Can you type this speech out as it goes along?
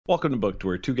Welcome to Book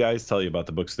Tour. Two guys tell you about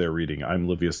the books they're reading. I'm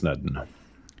Livius Nedden.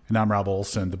 And I'm Rob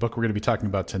Olson. The book we're going to be talking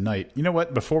about tonight. You know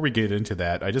what? Before we get into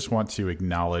that, I just want to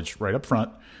acknowledge right up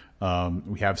front,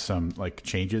 we have some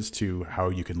changes to how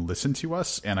you can listen to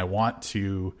us, and I want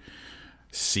to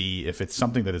see if it's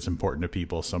something that is important to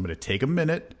people. So I'm going to take a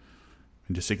minute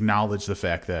and just acknowledge the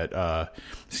fact that, I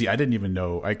didn't even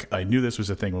know. I knew this was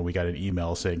a thing when we got an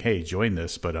email saying, hey, join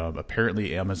this. But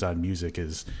apparently Amazon Music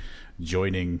is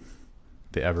joining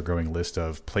the ever-growing list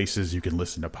of places you can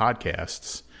listen to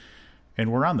podcasts.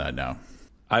 And we're on that now.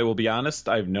 I will be honest,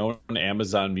 I've known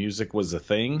Amazon Music was a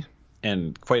thing.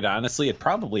 And quite honestly, it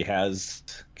probably has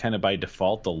kind of by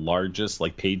default the largest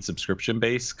paid subscription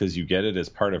base because you get it as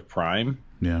part of Prime.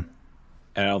 Yeah.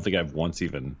 And I don't think I've once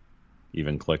even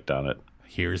clicked on it.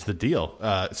 Here's the deal.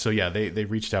 They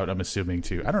reached out, I'm assuming,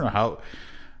 to, I don't know how,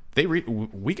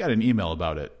 we got an email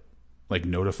about it,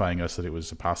 notifying us that it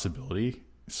was a possibility.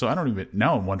 So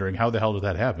now I'm wondering how the hell did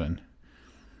that happen?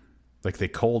 They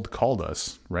called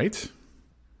us, right?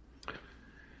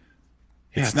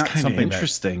 Yeah, it's not something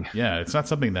interesting. It's not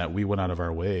something that we went out of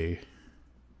our way.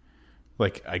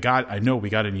 I know we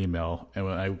got an email and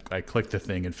when I clicked the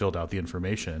thing and filled out the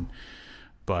information,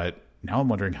 but now I'm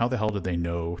wondering how the hell did they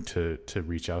know to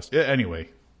reach out? Anyway,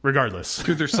 regardless.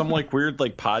 Dude, there's some weird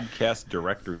podcast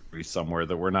directory somewhere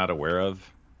that we're not aware of.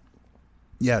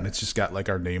 Yeah, and it's just got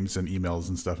our names and emails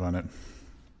and stuff on it.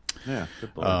 Yeah.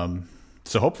 Good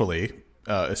so hopefully,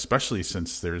 especially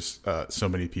since there's so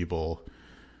many people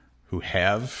who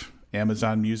have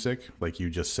Amazon Music, like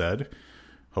you just said,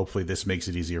 hopefully this makes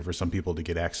it easier for some people to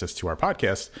get access to our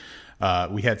podcast.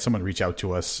 We had someone reach out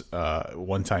to us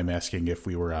one time asking if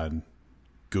we were on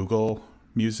Google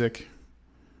Music.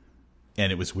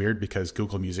 And it was weird because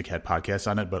Google Music had podcasts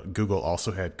on it, but Google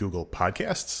also had Google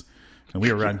Podcasts. And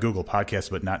we were on Google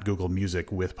Podcasts, but not Google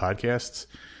Music with podcasts.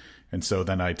 And so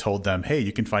then I told them, hey,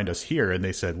 you can find us here. And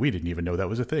they said, we didn't even know that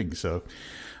was a thing. So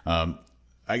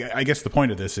I guess the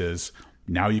point of this is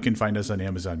now you can find us on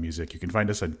Amazon Music. You can find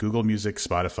us on Google Music,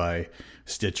 Spotify,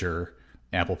 Stitcher,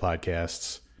 Apple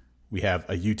Podcasts. We have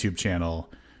a YouTube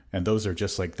channel. And those are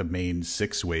just the main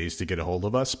 6 ways to get a hold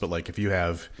of us. But if you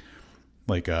have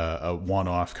a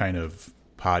one-off kind of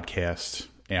podcast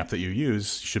app that you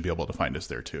use, you should be able to find us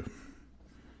there too.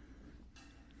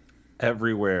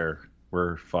 Everywhere.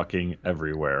 We're fucking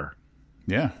everywhere.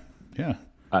 Yeah. You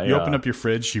open up your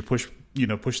fridge, you push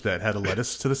that head of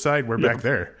lettuce to the side, we're back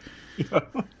there. It's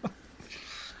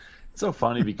so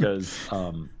funny because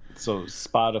so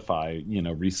Spotify,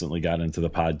 recently got into the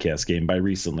podcast game. By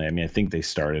recently, I think they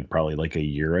started probably a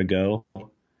year ago.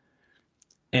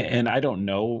 And I don't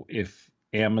know if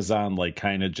Amazon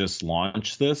kind of just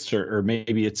launched this or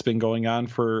maybe it's been going on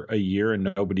for a year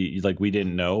and nobody we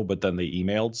didn't know, but then they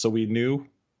emailed so we knew.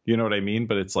 You know what I mean?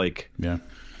 But it's yeah.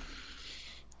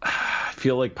 I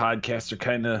feel like podcasts are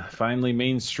kind of finally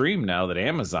mainstream now that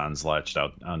Amazon's latched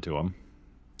out onto them.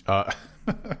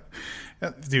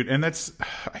 Dude, and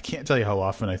I can't tell you how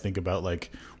often I think about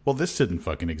well, this didn't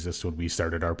fucking exist when we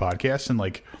started our podcast. And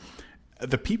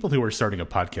the people who are starting a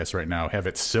podcast right now have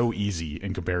it so easy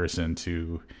in comparison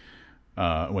to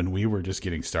when we were just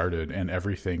getting started and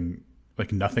everything,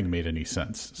 nothing made any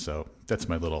sense. So that's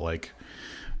my little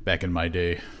back in my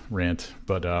day rant.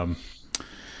 But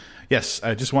yes,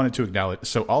 I just wanted to acknowledge.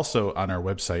 So also on our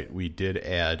website, we did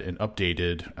add an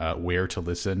updated where to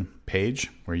listen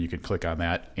page where you can click on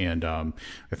that. And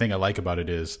the thing I like about it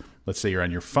is, let's say you're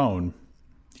on your phone,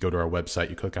 you go to our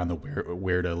website, you click on the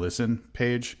where to listen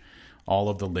page. All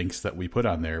of the links that we put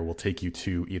on there will take you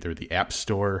to either the App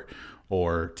Store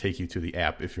or take you to the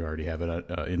app if you already have it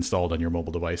installed on your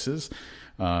mobile devices.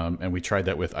 And we tried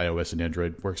that with iOS and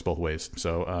Android. Works both ways.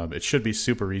 So it should be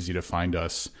super easy to find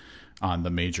us on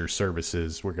the major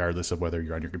services, regardless of whether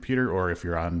you're on your computer or if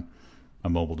you're on a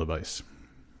mobile device.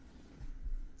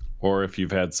 Or if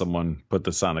you've had someone put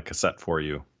this on a cassette for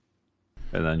you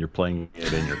and then you're playing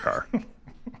it in your car.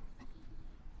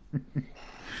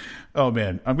 Oh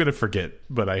man, I'm gonna forget,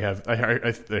 but I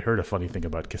heard a funny thing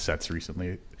about cassettes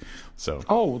recently.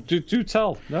 So do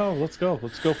tell. No, let's go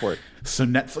for it. So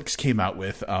Netflix came out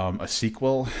with a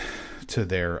sequel to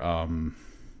their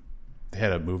they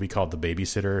had a movie called The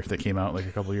Babysitter that came out a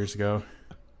couple years ago.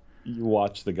 You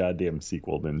watched the goddamn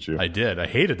sequel, didn't you? I did. I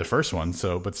hated the first one,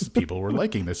 but people were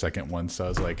liking the second one, so I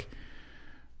was like,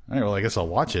 all right, well, I guess I'll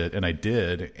watch it, and I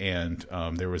did. And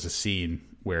there was a scene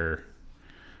where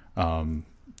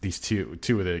these two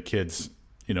of the kids,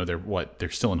 they're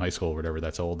still in high school or whatever,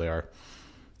 that's how old they are.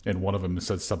 And one of them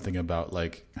said something about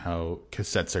how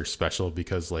cassettes are special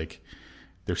because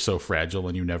they're so fragile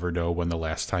and you never know when the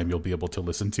last time you'll be able to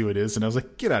listen to it is. And I was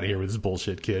like, get out of here with this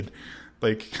bullshit, kid.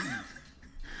 Like,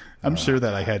 I'm sure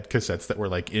that I had cassettes that were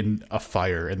like in a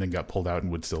fire and then got pulled out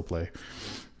and would still play.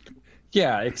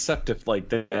 Yeah, except if like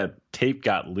that tape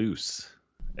got loose,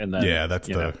 and then and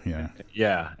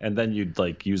then you'd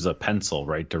like use a pencil,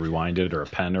 right, to rewind it, or a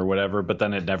pen or whatever. But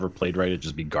then it never played right; it'd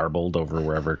just be garbled over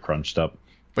wherever it crunched up.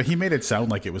 But he made it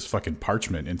sound like it was fucking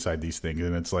parchment inside these things,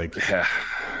 and it's like,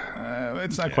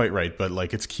 it's not quite right, but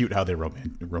like it's cute how they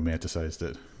romanticized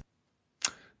it.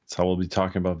 That's how we'll be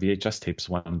talking about VHS tapes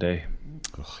one day.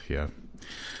 Oh, yeah.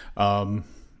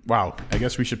 Wow. I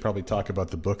guess we should probably talk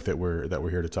about the book that we're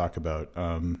here to talk about.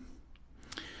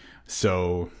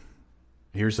 So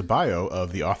here's a bio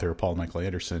of the author, Paul Michael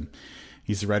Anderson.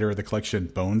 He's the writer of the collection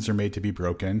Bones Are Made to Be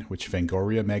Broken, which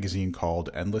Fangoria magazine called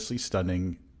endlessly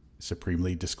stunning,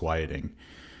 supremely disquieting,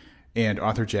 and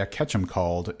author Jack Ketchum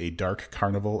called a dark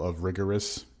carnival of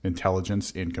rigorous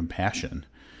intelligence and compassion,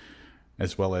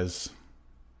 as well as,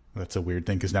 that's a weird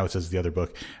thing because now it says the other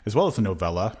book, as well as the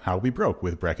novella How We Broke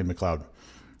with Bracken McLeod.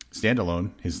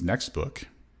 Standalone, his next book,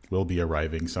 will be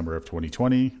arriving summer of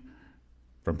 2020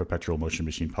 from Perpetual Motion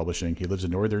Machine Publishing. He lives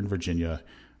in Northern Virginia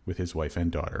with his wife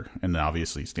and daughter. And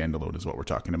obviously, Standalone is what we're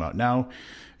talking about now.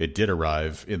 It did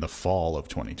arrive in the fall of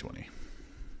 2020.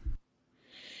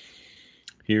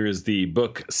 Here is the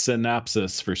book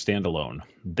synopsis for Standalone.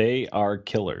 They are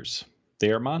killers.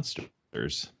 They are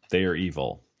monsters. They are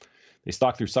evil. They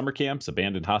stalk through summer camps,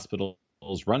 abandoned hospitals,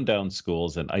 rundown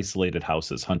schools, and isolated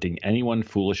houses, hunting anyone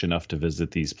foolish enough to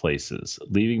visit these places,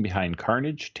 leaving behind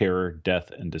carnage, terror, death,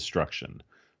 and destruction.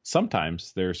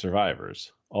 Sometimes there are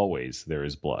survivors. Always there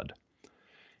is blood.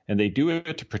 And they do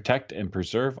it to protect and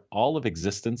preserve all of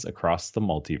existence across the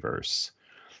multiverse.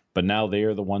 But now they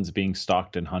are the ones being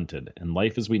stalked and hunted, and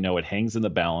life as we know it hangs in the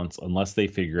balance unless they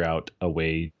figure out a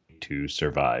way to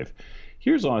survive.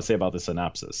 Here's what I want to say about the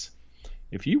synopsis.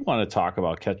 If you want to talk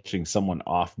about catching someone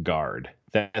off guard,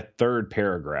 that third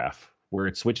paragraph where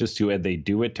it switches to and they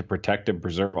do it to protect and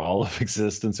preserve all of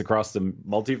existence across the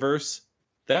multiverse,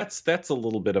 that's a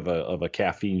little bit of a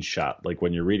caffeine shot. Like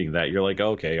when you're reading that, you're like,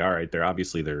 okay, all right,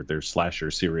 they're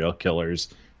slasher serial killers.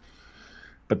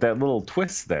 But that little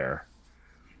twist there,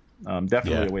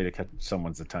 definitely a way to catch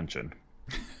someone's attention.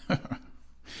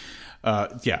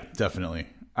 Yeah, definitely.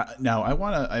 Now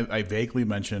I vaguely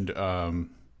mentioned,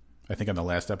 I think on the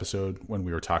last episode when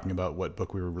we were talking about what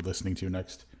book we were reading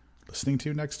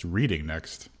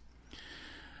next.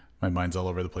 My mind's all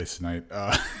over the place tonight.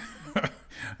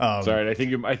 Sorry, I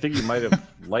think you might have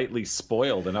lightly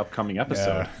spoiled an upcoming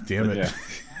episode. Yeah, damn it.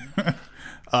 Yeah.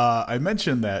 I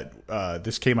mentioned that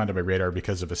this came onto my radar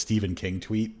because of a Stephen King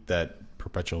tweet that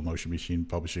Perpetual Motion Machine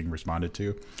Publishing responded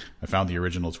to. I found the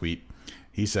original tweet.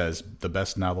 He says, the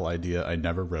best novel idea I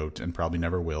never wrote and probably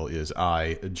never will is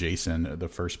Jason, the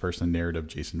first-person narrative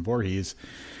Jason Voorhees,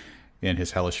 and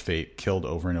his hellish fate killed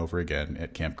over and over again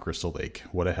at Camp Crystal Lake.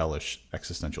 What a hellish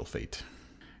existential fate.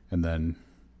 And then,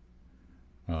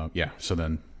 so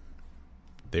then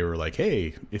they were like,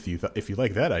 hey, if you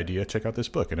like that idea, check out this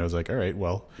book. And I was like, all right,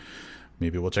 well,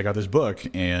 maybe we'll check out this book.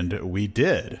 And we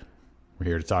did. We're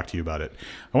here to talk to you about it.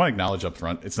 I want to acknowledge up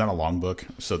front, it's not a long book,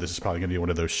 so this is probably going to be one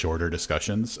of those shorter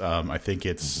discussions. I think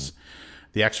it's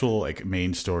the actual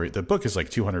main story. The book is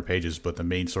 200 pages, but the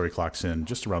main story clocks in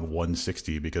just around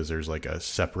 160 because there's a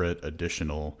separate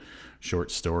additional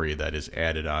short story that is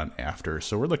added on after.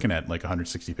 So we're looking at a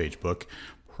 160-page book.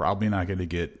 Probably not going to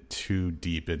get too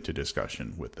deep into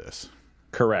discussion with this.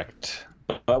 Correct.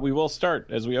 But we will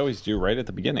start, as we always do, right at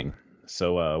the beginning.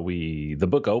 So the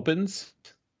book opens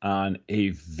on a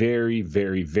very,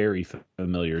 very, very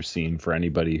familiar scene for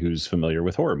anybody who's familiar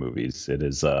with horror movies. It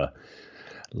is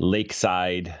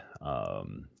lakeside,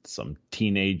 some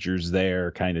teenagers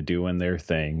there kind of doing their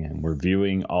thing, and we're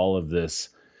viewing all of this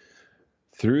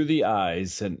through the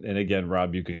eyes. And again,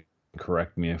 Rob, you can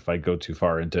correct me if I go too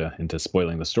far into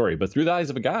spoiling the story, but through the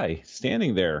eyes of a guy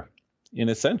standing there in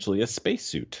essentially a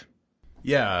spacesuit.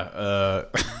 Yeah,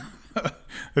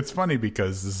 it's funny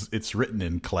because it's written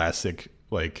in classic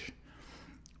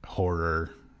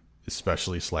horror,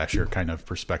 especially slasher kind of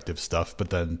perspective stuff, but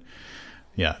then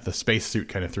the spacesuit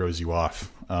kind of throws you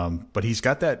off. But he's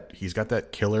got that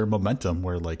killer momentum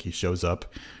where he shows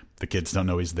up, the kids don't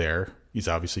know he's there. He's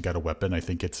obviously got a weapon. I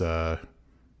think it's a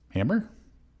hammer.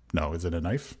 No, is it a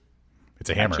knife? It's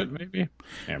a hammer. Hatchet, maybe?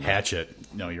 Hammer.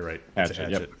 Hatchet. No, you're right. Hatchet, it's a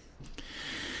hatchet. Yep.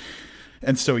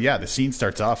 And so, the scene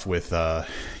starts off with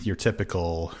your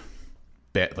typical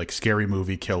scary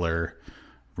movie killer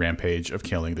rampage of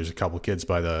killing. There's a couple kids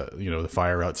by the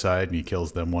fire outside, and he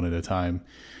kills them one at a time.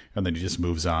 And then he just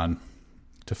moves on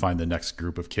to find the next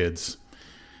group of kids,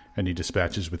 and he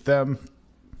dispatches with them.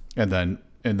 And then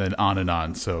and then on and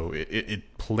on. So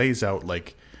it plays out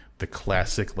like the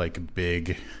classic like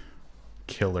big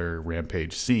killer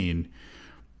rampage scene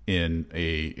in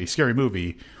a scary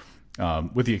movie,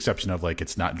 with the exception of like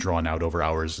it's not drawn out over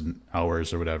hours and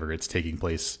hours or whatever. It's taking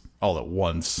place all at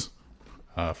once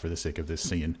for the sake of this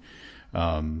scene.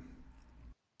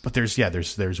 But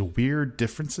there's weird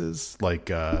differences. Like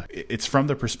it's from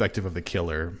the perspective of the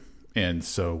killer, and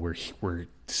so we're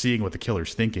seeing what the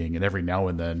killer's thinking, and every now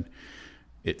and then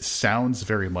it sounds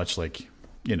very much like,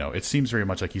 it seems very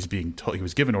much like he's being told, he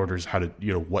was given orders how to,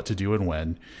 what to do and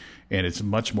when, and it's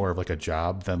much more of like a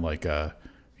job than like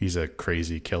he's a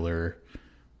crazy killer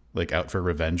like out for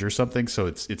revenge or something. So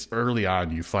it's early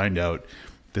on you find out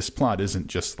this plot isn't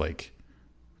just like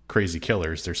crazy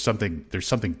killers. There's something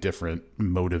different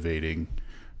motivating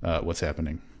what's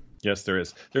happening. Yes, there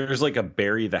is. There's like a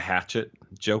bury the hatchet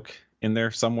joke in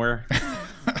there somewhere.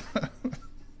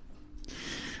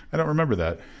 I don't remember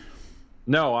that.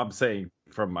 No, I'm saying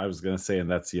I was going to say,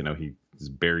 and that's, he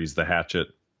buries the hatchet,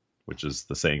 which is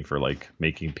the saying for like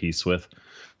making peace with.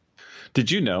 Do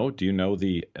you know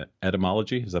the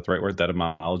etymology? Is that the right word? The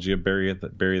etymology of bury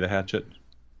the hatchet?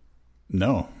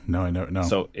 No, I don't know.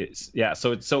 So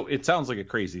it sounds like a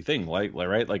crazy thing, like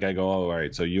right? Like I go, oh, all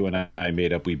right. So you and I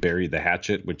made up, we buried the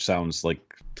hatchet, which sounds like,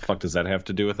 the fuck does that have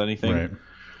to do with anything? Right.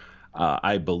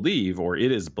 I believe, or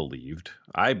it is believed,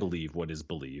 I believe what is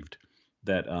believed,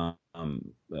 that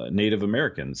Native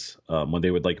Americans, when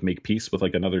they would like make peace with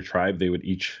like another tribe, they would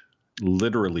each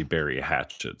literally bury a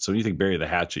hatchet. So when you think bury the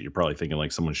hatchet, you're probably thinking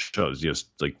like someone just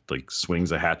like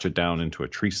swings a hatchet down into a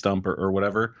tree stump or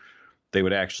whatever. They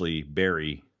would actually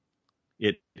bury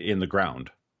it in the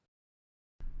ground.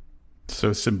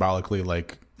 So symbolically,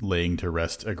 like laying to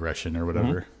rest aggression or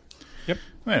whatever. Mm-hmm. Yep.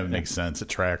 That makes sense. It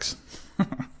tracks.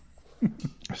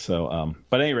 So,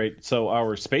 but at any rate, so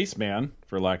our spaceman,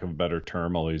 for lack of a better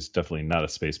term, although he's definitely not a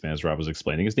spaceman, as Rob was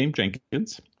explaining, is named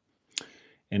Jenkins.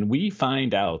 And we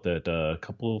find out that a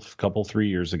couple 3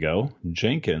 years ago,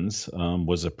 Jenkins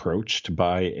was approached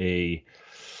by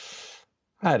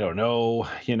I don't know,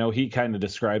 he kind of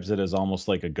describes it as almost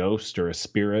like a ghost or a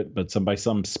spirit, but by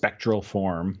some spectral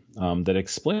form that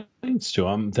explains to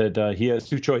him that he has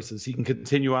two choices. He can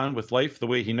continue on with life the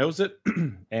way he knows it,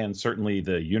 and certainly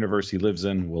the universe he lives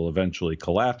in will eventually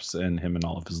collapse and him and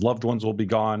all of his loved ones will be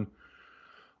gone.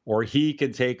 Or he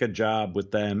can take a job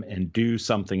with them and do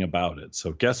something about it.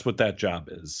 So guess what that job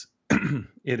is?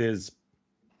 It is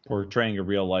portraying a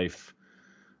real life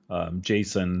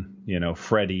Jason,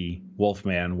 Freddy,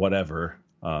 Wolfman, whatever,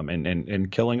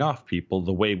 and killing off people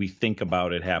the way we think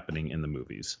about it happening in the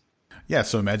movies. Yeah,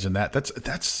 so imagine that.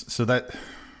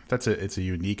 It's a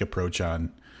unique approach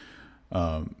on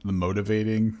the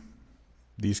motivating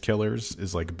these killers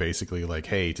is like basically like,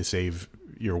 hey, to save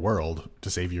your world, to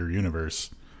save your universe,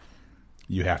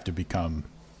 you have to become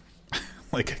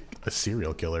like a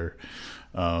serial killer.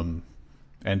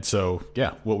 And so,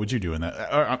 yeah, what would you do in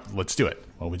that? Let's do it.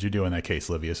 What would you do in that case,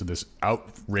 Livius? In this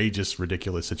outrageous,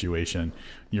 ridiculous situation,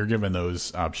 you're given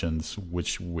those options.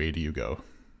 Which way do you go?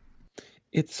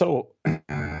 It's so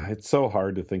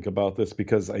hard to think about this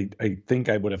because I think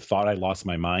I would have thought I lost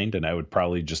my mind and I would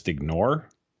probably just ignore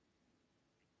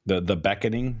the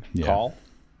beckoning call,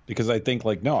 because I think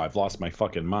like, no, I've lost my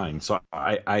fucking mind. So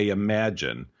I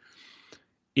imagine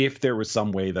if there was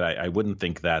some way that I wouldn't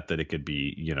think that it could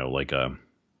be, like a,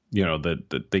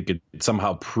 that they could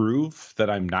somehow prove that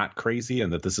I'm not crazy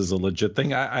and that this is a legit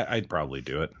thing, I'd probably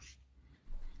do it.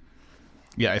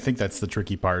 Yeah, I think that's the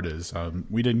tricky part is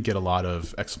we didn't get a lot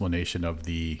of explanation of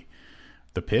the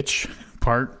pitch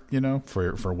part,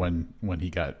 for when he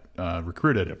got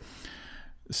recruited. Yep.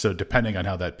 So depending on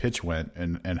how that pitch went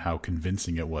and how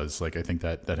convincing it was, like I think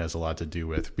that has a lot to do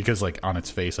with, because like on its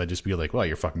face, I'd just be like, well,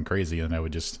 you're fucking crazy. And I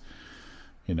would just,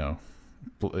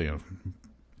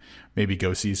 maybe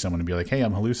go see someone and be like, hey,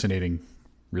 I'm hallucinating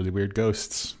really weird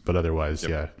ghosts. But otherwise,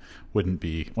 wouldn't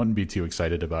be too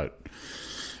excited about.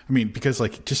 I mean, because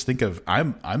like, just think of, I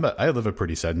live a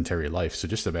pretty sedentary life. So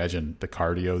just imagine the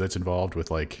cardio that's involved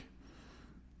with like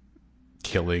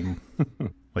killing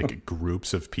like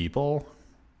groups of people.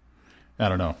 I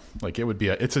don't know. Like it would be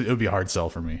a hard sell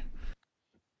for me.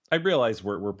 I realize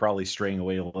we're probably straying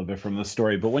away a little bit from the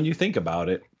story, but when you think about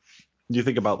it, you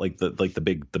think about like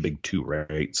the big two,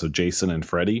 right? So Jason and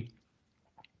Freddy,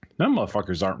 them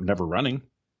motherfuckers aren't never running.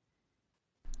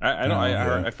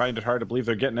 I find it hard to believe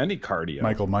they're getting any cardio.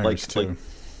 Michael Myers too.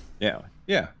 Yeah,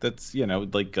 that's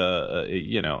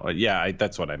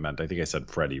that's what I meant. I think I said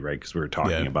Freddy, right? Because we were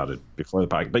talking about it before the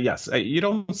podcast. But yes, you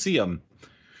don't see them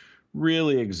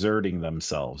really exerting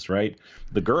themselves, right?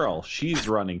 The girl, she's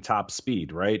running top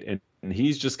speed, right?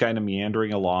 he's just kind of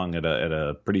meandering along at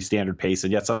a pretty standard pace,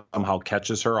 and yet somehow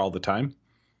catches her all the time.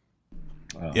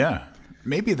 Yeah,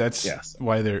 maybe that's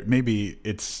why maybe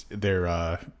it's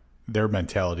their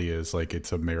mentality is like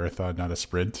it's a marathon, not a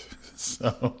sprint.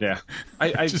 So yeah,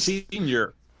 I've seen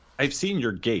your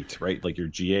gait, right? Like your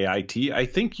GAIT. I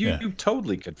think you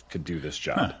totally could do this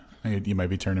job. Huh. You might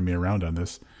be turning me around on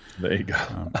this. There you go.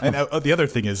 And the other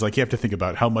thing is, like, you have to think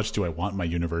about how much do I want my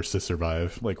universe to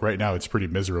survive? Like, right now it's pretty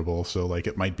miserable, so, like,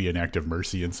 it might be an act of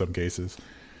mercy in some cases.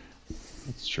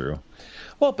 That's true.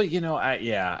 Well, but,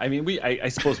 I mean, I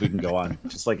suppose we can go on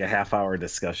just like a half-hour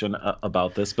discussion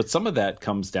about this, but some of that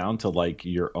comes down to, like,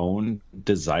 your own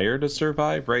desire to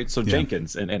survive, right? So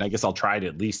Jenkins, and I guess I'll try to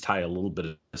at least tie a little bit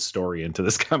of a story into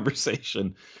this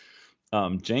conversation.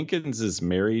 Jenkins is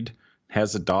married,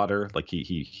 has a daughter. Like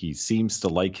he seems to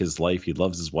like his life. He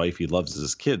loves his wife. He loves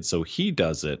his kids. So he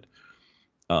does it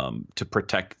to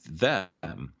protect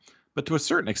them. But to a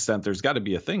certain extent, there's got to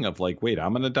be a thing of like, wait,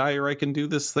 I'm going to die or I can do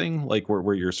this thing. Like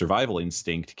where your survival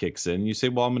instinct kicks in. You say,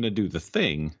 well, I'm going to do the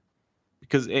thing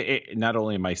because not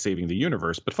only am I saving the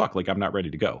universe, but fuck, like I'm not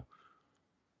ready to go.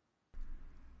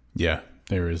 Yeah,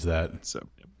 there is that. So.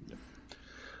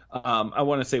 I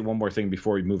want to say one more thing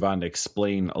before we move on to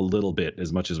explain a little bit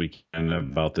as much as we can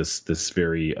about this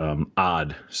very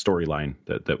odd storyline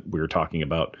that we were talking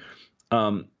about.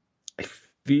 I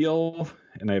feel,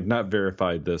 and I have not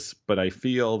verified this, but I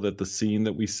feel that the scene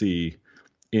that we see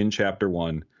in chapter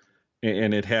 1,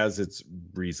 and it has its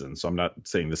reasons. So I'm not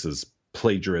saying this is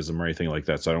plagiarism or anything like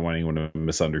that, so I don't want anyone to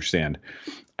misunderstand.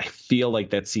 I feel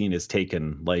like that scene is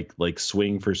taken like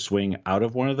swing for swing out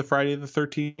of one of the Friday the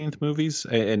 13th movies,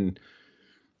 and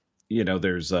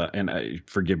there's and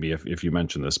forgive me if you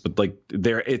mention this, but like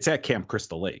it's at Camp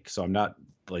Crystal Lake, so I'm not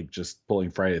like just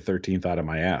pulling Friday the 13th out of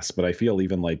my ass, but I feel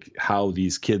even like how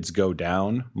these kids go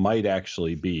down might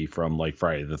actually be from like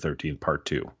Friday the 13th Part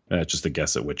 2. Just a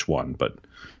guess at which one, but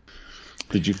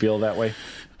did you feel that way?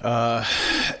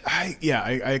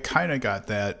 I kind of got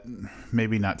that,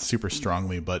 maybe not super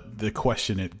strongly, but the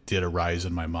question, it did arise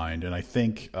in my mind. And I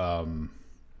think, I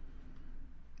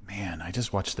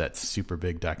just watched that super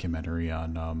big documentary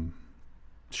on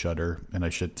Shudder, and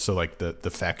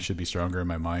the facts should be stronger in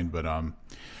my mind, but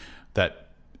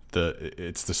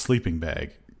it's the sleeping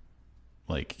bag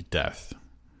like death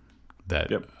that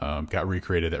got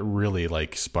recreated that really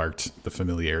like sparked the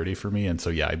familiarity for me. And so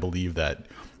I believe that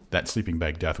sleeping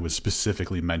bag death was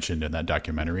specifically mentioned in that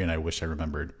documentary, and I wish I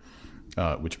remembered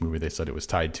which movie they said it was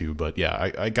tied to. But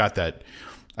I got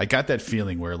that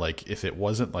feeling where like if it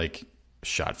wasn't like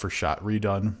shot for shot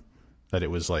redone, that it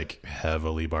was like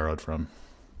heavily borrowed from.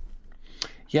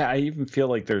 Yeah, I even feel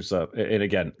like there's and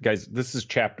again, guys, this is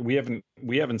we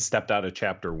haven't stepped out of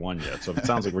chapter 1 yet, so if it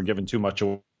sounds like we're giving too much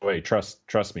away,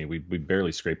 trust me, we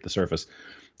barely scraped the surface.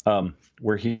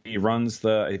 Where he runs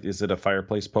is it a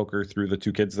fireplace poker through the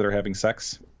two kids that are having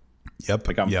sex? Yep.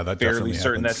 Like I'm that fairly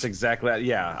certain happens. that's exactly that.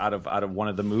 Yeah, out of one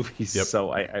of the movies. Yep.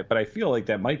 So but I feel like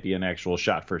that might be an actual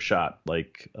shot for shot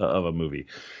like of a movie.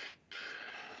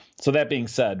 So that being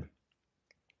said,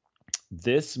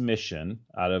 this mission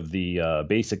out of the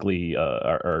basically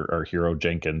our hero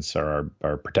Jenkins, or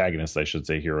our protagonist, I should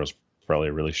say, hero is probably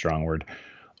a really strong word.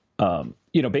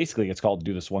 Basically it's called to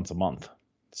do this once a month.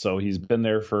 So he's been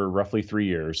there for roughly 3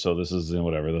 years. So this is the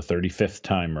 35th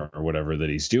time or whatever that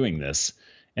he's doing this.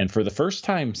 And for the first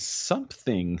time,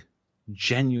 something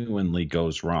genuinely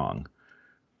goes wrong.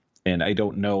 And I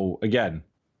don't know, again,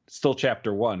 still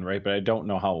chapter 1, right? But I don't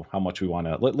know how much we want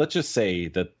to, let's just say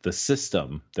that the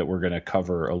system that we're going to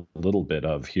cover a little bit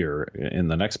of here in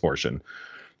the next portion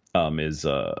has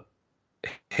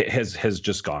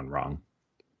just gone wrong.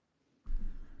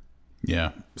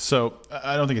 Yeah. So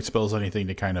I don't think it spells anything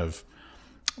to kind of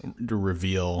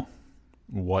reveal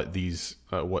what these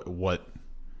what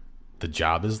the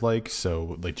job is like.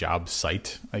 So the job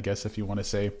site, I guess, if you want to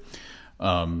say.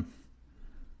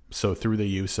 So through the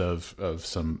use of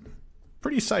some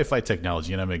pretty sci-fi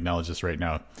technology, and I'm going to acknowledge this right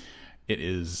now, it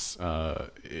is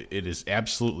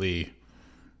absolutely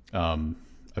a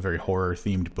very horror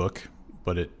themed book,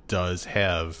 but it does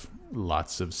have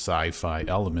lots of sci-fi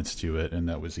elements to it, and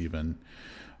that was even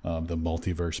the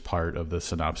multiverse part of the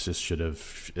synopsis should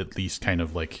have at least kind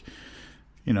of like,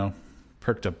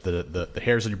 perked up the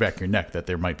hairs on your back of your neck that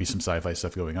there might be some sci-fi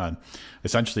stuff going on.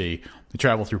 Essentially, they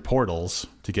travel through portals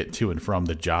to get to and from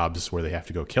the jobs where they have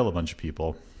to go kill a bunch of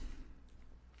people.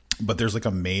 But there's like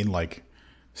a main like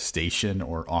station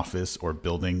or office or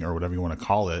building or whatever you want to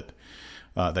call it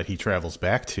that he travels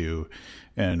back to,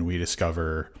 and we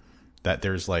discover that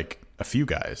there's like a few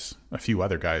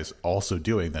other guys also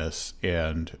doing this.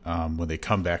 And when they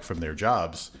come back from their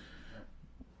jobs,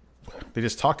 they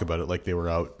just talk about it like they were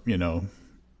out,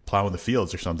 plowing the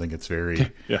fields or something. It's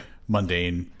very Yeah.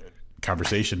 mundane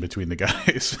conversation between the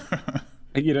guys.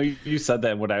 You said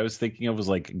that. What I was thinking of was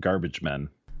like garbage men.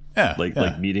 Yeah,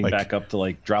 like meeting back up to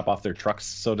like drop off their trucks,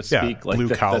 so to speak. Yeah, like blue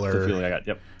collar. That's the feeling I got.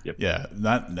 Yep. Yeah,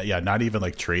 not even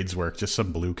like trades work, just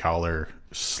some blue collar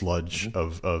sludge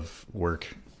of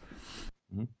work.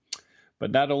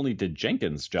 But not only did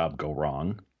Jenkins' job go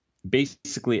wrong,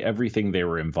 basically everything they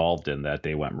were involved in that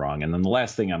day went wrong. And then the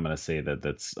last thing I'm going to say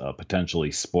that's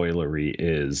potentially spoilery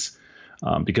is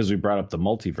because we brought up the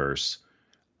multiverse.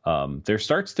 There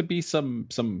starts to be some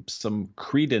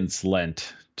credence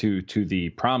lent to the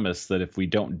promise that if we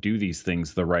don't do these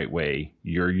things the right way,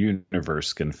 your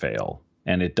universe can fail,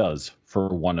 and it does for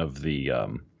one of the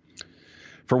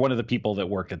people that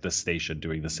work at this station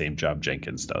doing the same job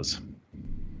Jenkins does.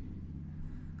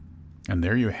 And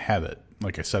there you have it.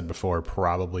 Like I said before,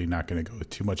 probably not going to go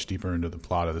too much deeper into the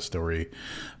plot of the story,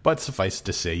 but suffice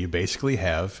to say, you basically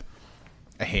have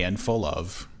a handful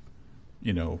of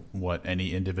what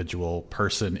any individual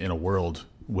person in a world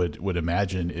would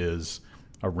imagine is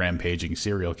a rampaging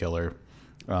serial killer.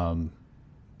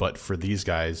 But for these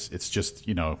guys, it's just,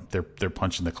 they're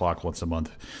punching the clock once a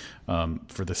month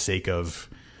for the sake of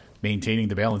maintaining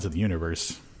the balance of the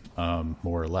universe,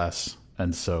 more or less.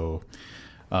 And so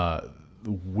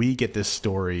we get this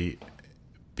story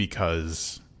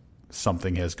because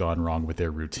something has gone wrong with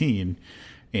their routine,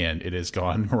 and it has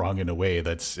gone wrong in a way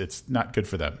it's not good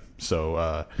for them.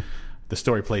 So the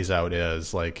story plays out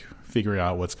as like figuring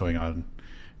out what's going on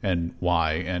and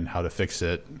why and how to fix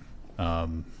it,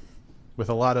 with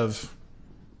a lot of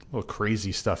little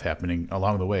crazy stuff happening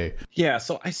along the way. Yeah,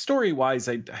 so story-wise,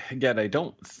 I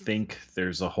don't think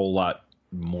there's a whole lot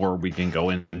more we can go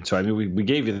into. I mean, we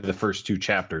gave you the first two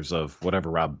chapters of whatever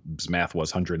Rob's math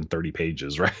was, 130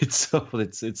 pages, right? So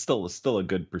it's still a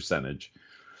good percentage.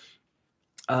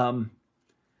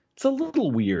 It's a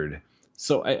little weird.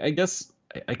 So I guess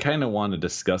I kind of want to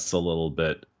discuss a little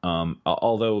bit.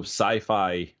 Although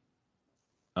sci-fi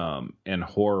and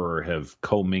horror have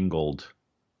commingled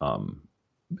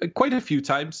quite a few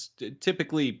times,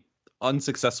 typically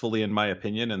unsuccessfully, in my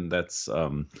opinion, and that's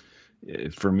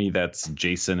for me, that's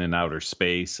Jason in Outer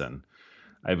Space, and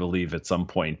I believe at some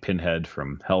point Pinhead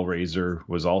from Hellraiser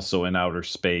was also in outer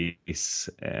space,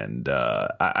 and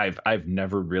I've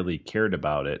never really cared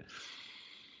about it.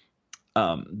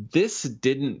 This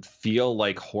didn't feel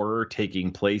like horror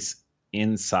taking place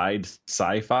inside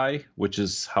sci-fi, which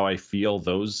is how I feel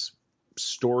those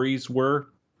stories were.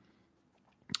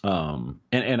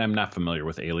 And I'm not familiar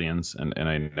with Aliens, and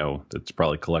I know that's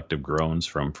probably collective groans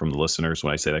from the listeners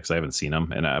when I say that, because I haven't seen them,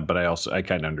 but I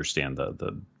kind of understand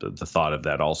the thought of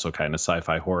that, also kind of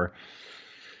sci-fi horror.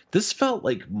 This felt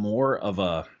like more of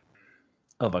a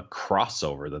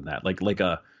crossover than that, like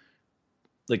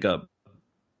a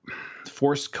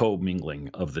forced co-mingling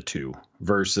of the two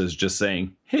versus just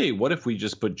saying, hey, what if we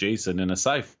just put Jason in a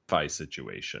sci-fi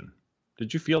situation?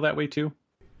 Did you feel that way too?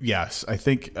 Yes, I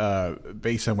think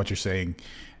based on what you're saying,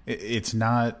 it's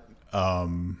not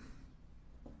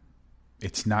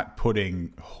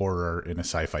putting horror in a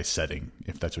sci-fi setting,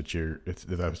 if that's what you're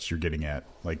getting at,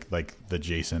 like the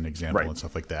Jason example, right, and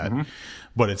stuff like that. Mm-hmm.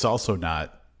 But it's also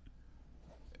not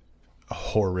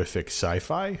horrific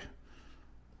sci-fi,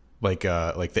 like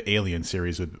the Alien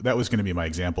series. That was going to be my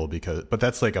example, but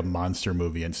that's like a monster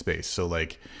movie in space, so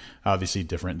like obviously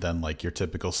different than like your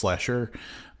typical slasher.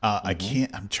 I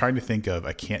can't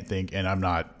think, and I'm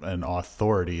not an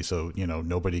authority, so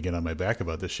nobody get on my back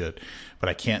about this shit, but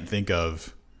I can't think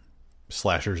of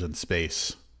slashers in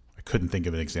space. I couldn't think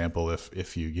of an example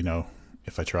if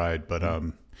I tried, but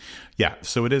yeah,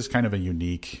 so it is kind of a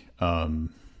unique, because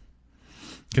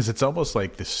it's almost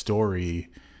like the story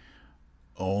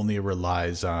only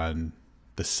relies on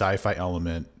the sci-fi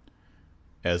element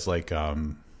as like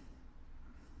a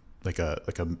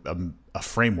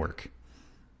framework,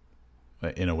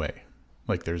 in a way.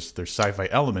 Like there's sci-fi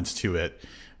elements to it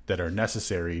that are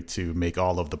necessary to make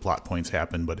all of the plot points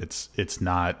happen, but it's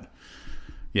not,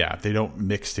 yeah, they don't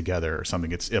mix together or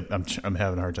something. I'm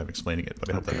having a hard time explaining it, but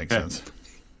I hope that makes sense.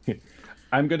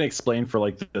 I'm going to explain for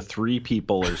like the three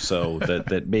people or so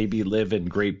that maybe live in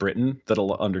Great Britain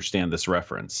that'll understand this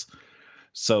reference.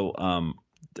 So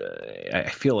I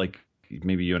feel like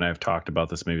maybe you and I have talked about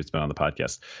this. Maybe it's been on the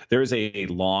podcast. There is a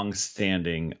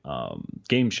long-standing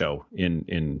game show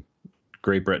in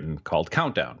Great Britain called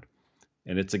Countdown,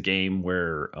 and it's a game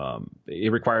where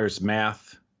it requires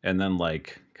math and then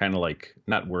kind of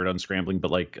not word unscrambling,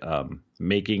 but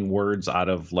making words out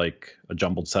of like a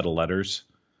jumbled set of letters.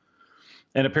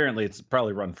 And apparently it's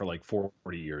probably run for like 40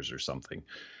 years or something.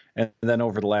 And then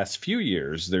over the last few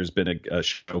years, there's been a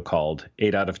show called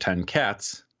 8 out of 10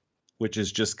 Cats, which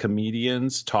is just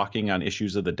comedians talking on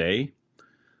issues of the day.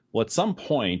 Well, at some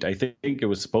point, I think it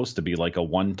was supposed to be like a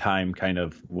one-time kind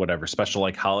of whatever special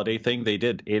like holiday thing. They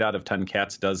did 8 out of 10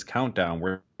 Cats Does Countdown,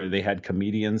 where they had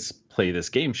comedians play this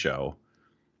game show.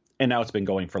 And now it's been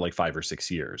going for like 5 or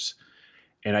 6 years.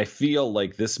 And I feel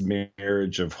like this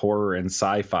marriage of horror and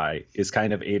sci-fi is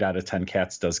kind of 8 out of 10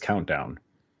 Cats Does Countdown.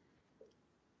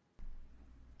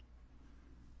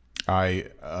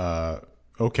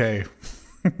 Okay.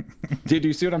 Do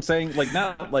you see what I'm saying? Like,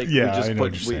 not like yeah, we just I know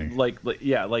put what you're saying.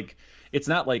 like it's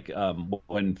not like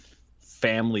when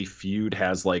Family Feud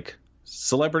has like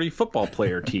celebrity football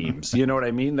player teams. You know what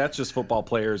I mean? That's just football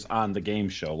players on the game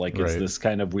show. Like it's this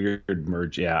kind of weird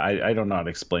merge. Yeah, I don't know how to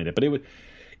explain it, but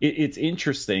it's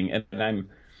interesting, and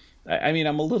I'm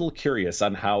a little curious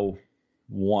on how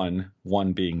one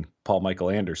being Paul Michael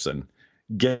Anderson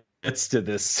gets to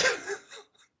this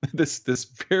this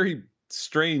very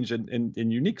strange and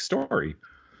unique story.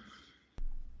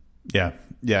 Yeah,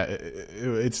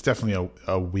 it's definitely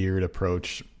a weird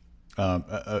approach.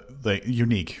 Like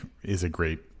unique is a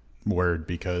great word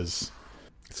because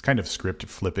it's kind of script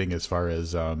flipping as far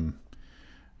as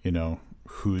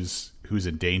who's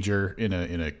in danger in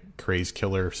a crazed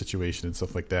killer situation and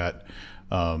stuff like that.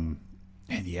 And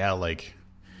yeah,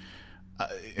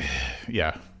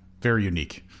 very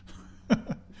unique.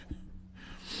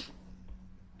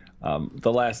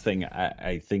 The last thing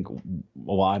I think,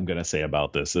 I'm going to say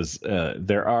about this is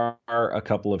there are a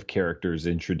couple of characters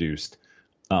introduced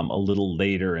a little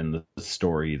later in the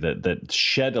story that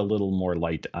shed a little more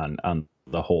light on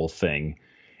the whole thing.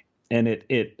 And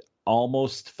it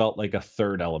almost felt like a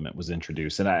third element was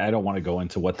introduced. And I don't want to go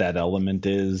into what that element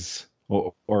is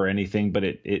or anything, but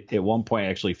it at one point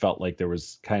actually felt like there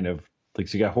was kind of like,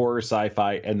 so you got horror,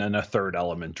 sci-fi, and then a third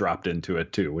element dropped into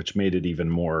it too, which made it even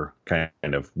more kind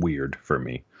of weird for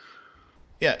me.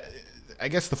 Yeah, I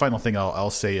guess the final thing I'll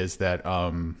say is that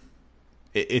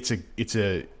it's a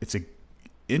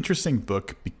interesting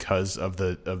book because of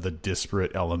the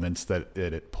disparate elements that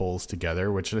it pulls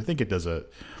together, which I think it does a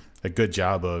good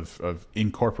job of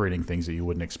incorporating things that you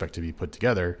wouldn't expect to be put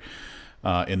together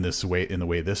in the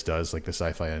way this does, like the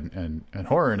sci-fi and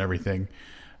horror and everything.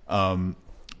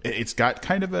 It's got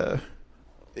kind of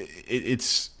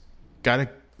it's got a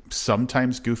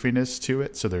sometimes goofiness to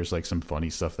it. So there's like some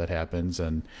funny stuff that happens.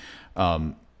 And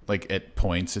like at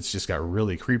points, it's just got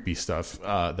really creepy stuff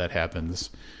that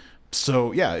happens.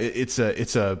 So yeah, it's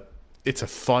a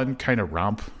fun kind of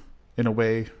romp in a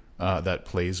way that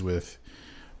plays with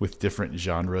different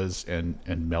genres and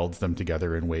melds them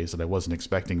together in ways that I wasn't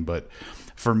expecting. But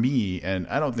for me, and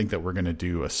I don't think that we're going to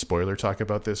do a spoiler talk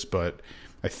about this, but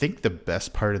I think the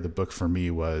best part of the book for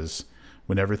me was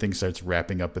when everything starts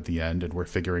wrapping up at the end and we're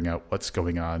figuring out what's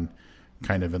going on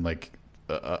kind of in like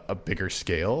a bigger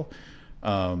scale.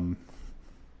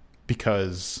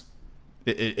 Because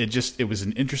it was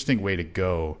an interesting way to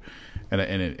go. And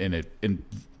it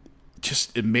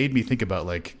made me think about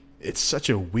like, it's such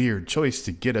a weird choice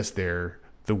to get us there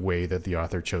the way that the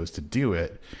author chose to do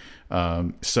it.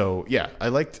 So yeah, I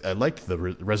liked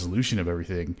the resolution of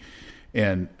everything.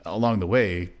 And along the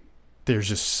way, there's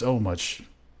just so much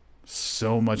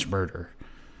murder.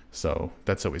 So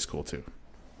that's always cool too.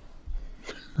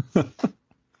 I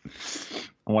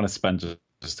want to spend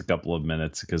just a couple of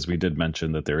minutes because we did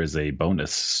mention that there is a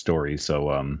bonus story. So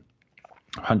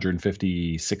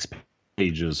 156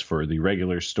 pages for the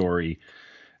regular story.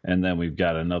 And then we've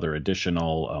got another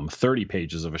additional 30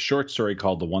 pages of a short story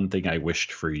called The One Thing I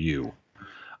Wished for You.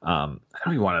 I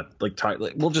don't even want to talk.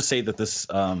 We'll just say that this,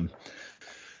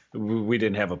 we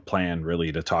didn't have a plan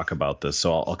really to talk about this.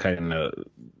 So I'll kind of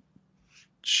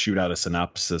shoot out a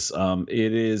synopsis.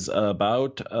 It is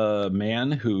about a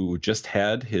man who just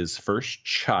had his first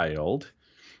child,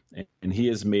 and he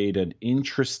has made an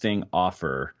interesting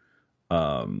offer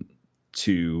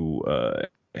to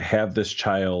have this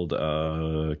child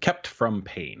kept from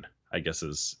pain, I guess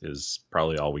is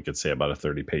probably all we could say about a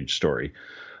 30-page story.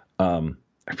 I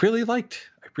really liked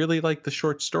the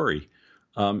short story.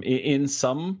 In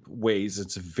some ways,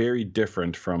 it's very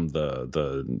different from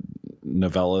the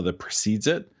novella that precedes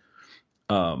it.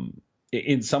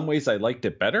 In some ways, I liked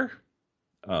it better,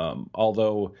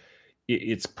 although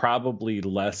it's probably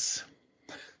less.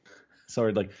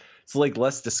 Sorry, it's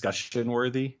less discussion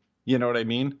worthy. You know what I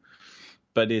mean?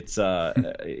 But it's a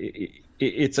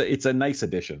nice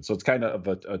addition. So it's kind of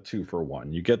a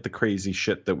 2-for-1. You get the crazy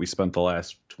shit that we spent the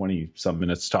last 20 some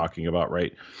minutes talking about,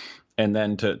 right? And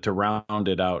then to round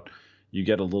it out, you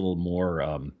get a little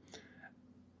more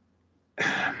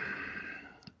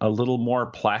a little more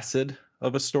placid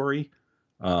of a story.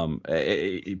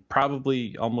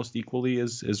 Probably almost equally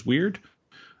as weird,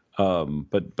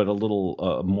 but a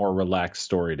little more relaxed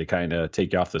story to kind of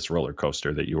take you off this roller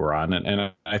coaster that you were on.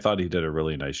 And I thought he did a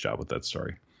really nice job with that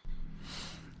story.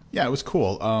 Yeah, it was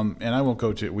cool. And I won't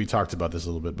go to. We talked about this a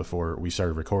little bit before we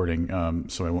started recording,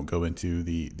 so I won't go into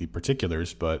the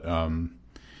particulars. But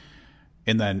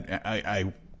and then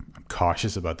I'm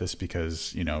cautious about this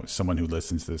because someone who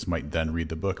listens to this might then read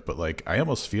the book. But like, I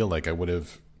almost feel like I would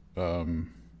have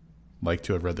liked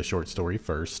to have read the short story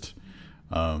first.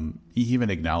 He even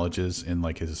acknowledges in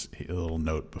like his little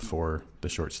note before the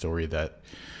short story that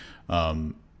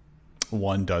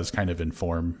one does kind of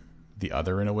inform the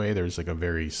other in a way. There's like a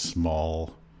very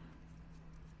small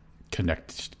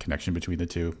connection between the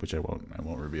two, which I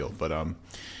won't reveal. But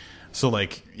so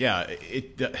like, yeah,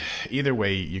 either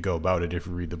way you go about it, if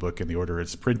you read the book in the order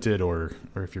it's printed, or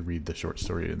if you read the short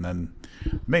story and then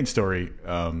the main story,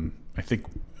 I think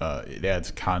it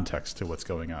adds context to what's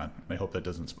going on. I hope that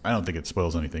doesn't. I don't think it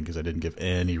spoils anything because I didn't give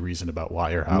any reason about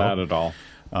why or how. Not at all.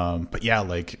 But yeah,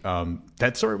 like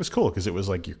that story was cool because it was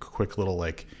like your quick little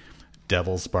like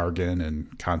devil's bargain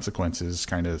and consequences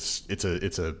kind of. It's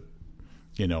a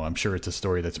I'm sure it's a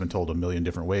story that's been told a million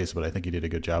different ways, but I think he did a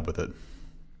good job with it.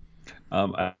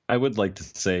 I would like to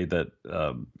say that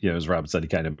as Rob said, he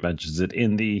kind of mentions it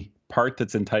in the part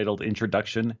that's entitled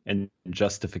Introduction and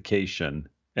Justification.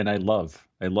 And I love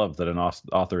that an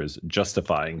author is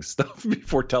justifying stuff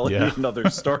before telling you another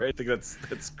story. I think that's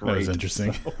great. That was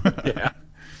interesting. So, yeah.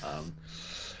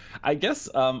 I guess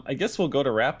we'll go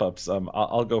to wrap ups.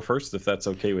 I'll go first if that's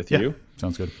okay with you.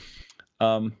 Sounds good.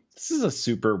 This is a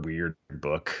super weird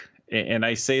book, and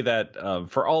I say that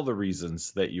for all the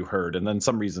reasons that you heard, and then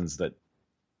some reasons that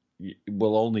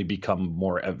will only become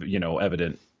more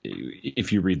evident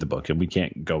if you read the book, and we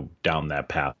can't go down that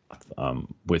path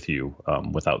with you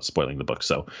without spoiling the book.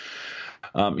 So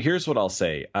here's what I'll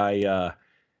say.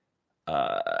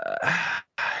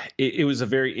 It was a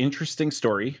very interesting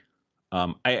story.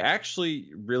 I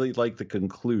actually really like the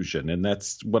conclusion, and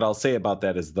that's what I'll say about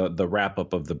that is the wrap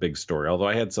up of the big story. Although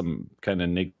I had some kind of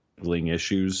niggling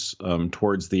issues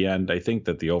towards the end, I think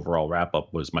that the overall wrap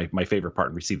up was my favorite part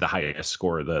and received the highest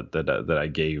score that I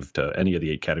gave to any of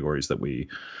the 8 categories that we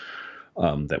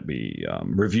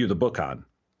review the book on.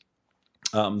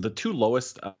 The 2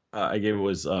 lowest I gave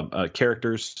was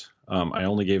characters. I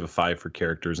only gave a 5 for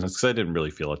characters, and it's because I didn't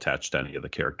really feel attached to any of the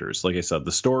characters. Like I said,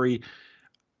 the story.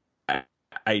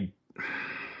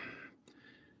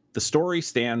 The story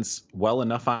stands well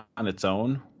enough on its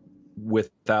own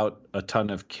without a ton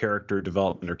of character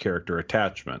development or character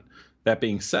attachment. That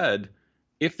being said,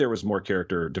 if there was more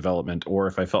character development or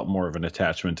if I felt more of an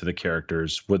attachment to the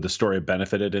characters, would the story have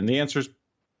benefited? And the answer is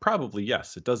probably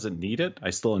yes. It doesn't need it.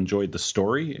 I still enjoyed the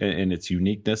story and its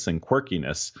uniqueness and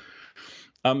quirkiness.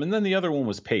 And then the other one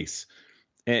was pace.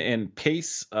 And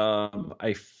pace,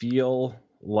 I feel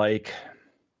like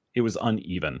it was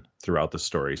uneven throughout the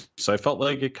story. So I felt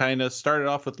like it kind of started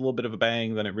off with a little bit of a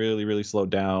bang, then it really, really slowed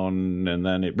down, and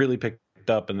then it really picked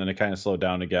up, and then it kind of slowed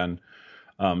down again.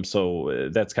 So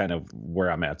that's kind of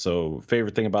where I'm at. So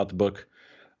favorite thing about the book,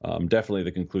 definitely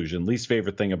the conclusion. Least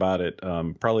favorite thing about it,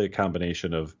 probably a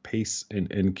combination of pace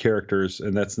and characters.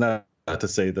 And that's not to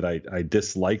say that I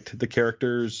disliked the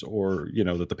characters or,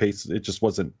 that the pace, it just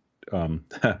wasn't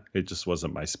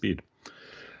my speed.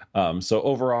 So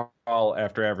overall,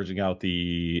 after averaging out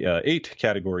the 8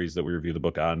 categories that we review the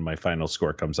book on, my final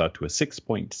score comes out to a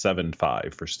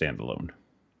 6.75 for Standalone.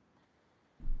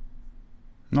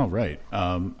 All right.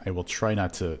 I will try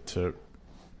not to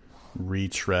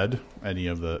retread any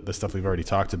of the stuff we've already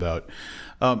talked about.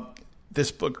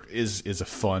 This book is a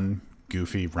fun,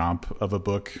 goofy romp of a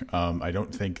book. I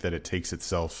don't think that it takes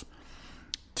itself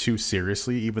too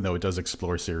seriously, even though it does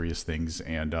explore serious things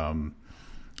and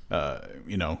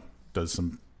does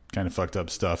some kind of fucked up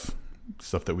stuff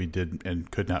that we did and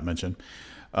could not mention.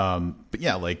 But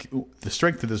yeah, like the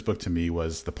strength of this book to me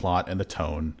was the plot and the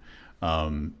tone.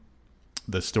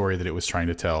 The story that it was trying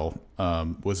to tell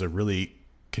was a really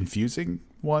confusing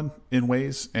one in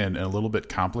ways and a little bit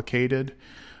complicated,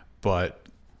 but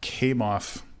came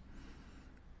off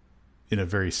in a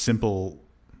very simple,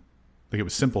 like it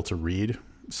was simple to read.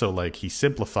 So like he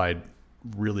simplified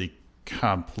really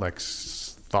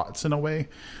complex thoughts in a way,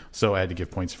 so I had to give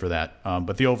points for that.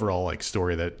 But the overall like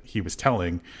story that he was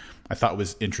telling, I thought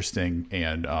was interesting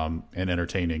and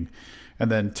entertaining. And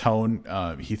then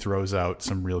tone, he throws out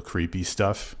some real creepy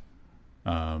stuff.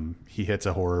 He hits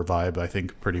a horror vibe, I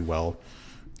think, pretty well,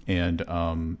 and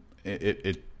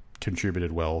it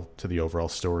contributed well to the overall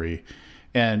story.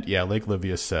 And yeah, like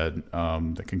Livia said,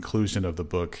 the conclusion of the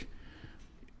book,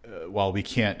 while we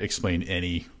can't explain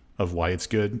any of why it's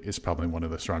good, is probably one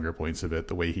of the stronger points of it.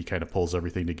 The way he kind of pulls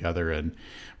everything together and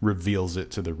reveals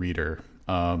it to the reader.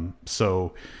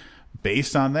 So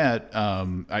based on that,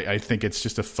 I think it's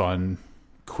just a fun,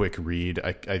 quick read.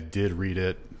 I did read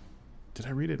it. Did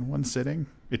I read it in one sitting?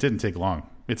 It didn't take long.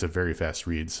 It's a very fast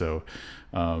read. So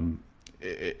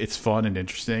it's fun and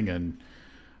interesting and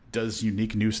does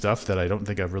unique new stuff that I don't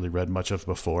think I've really read much of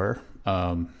before.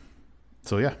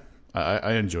 So yeah,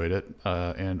 I enjoyed it.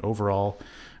 And overall,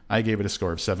 I gave it a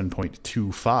score of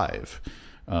 7.25,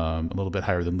 a little bit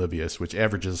higher than Livius, which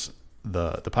averages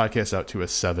the podcast out to a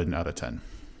 7 out of 10.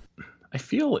 I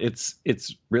feel it's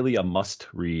really a must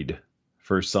read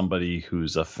for somebody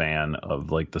who's a fan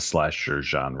of like the slasher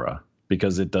genre,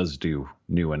 because it does do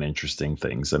new and interesting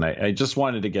things. And I just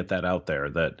wanted to get that out there,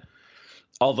 that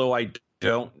although I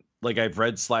don't like, I've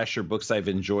read slasher books I've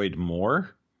enjoyed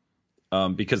more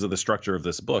because of the structure of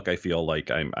this book. I feel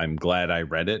like I'm glad I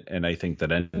read it. And I think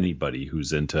that anybody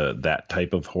who's into that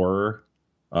type of horror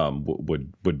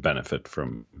would benefit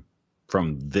from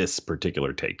this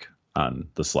particular take on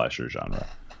the slasher genre.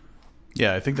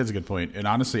 Yeah, I think that's a good point. And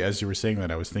honestly, as you were saying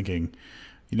that, I was thinking,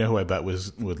 you know who I bet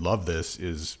would love this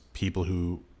is people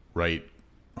who write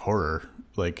horror.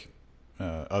 Like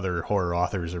other horror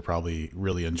authors are probably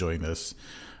really enjoying this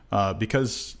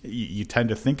because you tend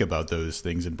to think about those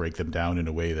things and break them down in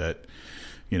a way that,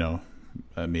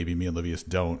 maybe me and Livius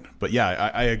don't. But yeah,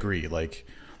 I agree. Like,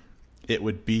 it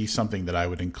would be something that I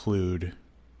would include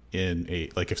in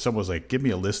if someone was like, give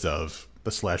me a list of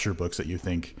the slasher books that you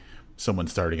think someone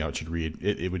starting out should read,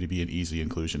 it would be an easy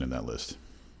inclusion in that list.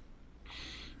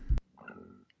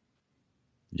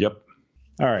 Yep.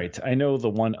 All right. I know the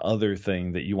one other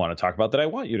thing that you want to talk about that I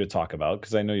want you to talk about,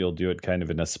 because I know you'll do it kind of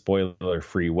in a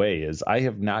spoiler-free way, is I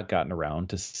have not gotten around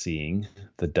to seeing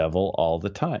The Devil All the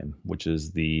Time, which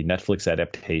is the Netflix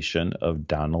adaptation of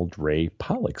Donald Ray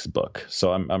Pollock's book.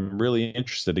 So I'm really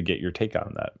interested to get your take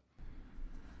on that.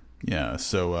 Yeah.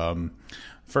 So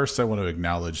first I want to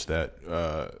acknowledge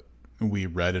that we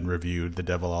read and reviewed The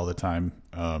Devil All the Time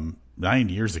 9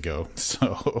 years ago.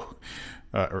 So...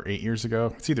 or 8 years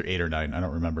ago. It's either 8 or 9. I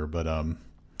don't remember, but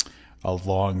a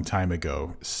long time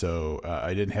ago. So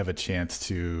I didn't have a chance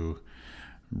to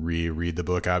reread the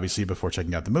book, obviously, before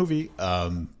checking out the movie.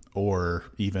 Or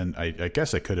even, I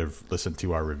guess I could have listened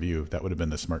to our review. That would have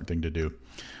been the smart thing to do.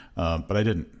 But I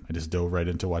didn't. I just dove right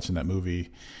into watching that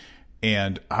movie.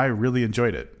 And I really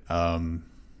enjoyed it.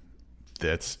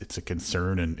 It's a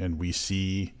concern, and we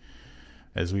see...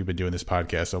 As we've been doing this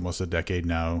podcast almost a decade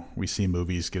now, we see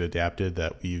movies get adapted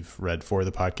that we've read for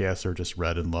the podcast or just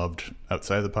read and loved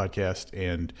outside of the podcast.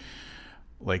 And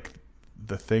like,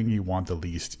 the thing you want the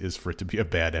least is for it to be a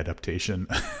bad adaptation.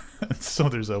 So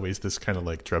there's always this kind of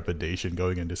like trepidation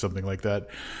going into something like that.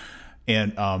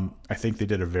 And I think they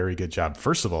did a very good job.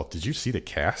 First of all, did you see the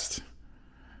cast?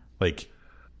 Like,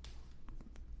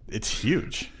 it's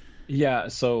huge. Yeah.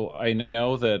 So I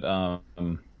know that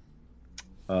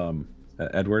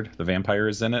Edward the vampire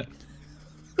is in it.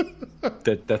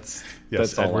 That's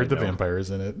yes, all Edward I know. the vampire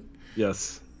is in it.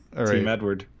 Yes. All Team right.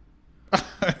 Edward.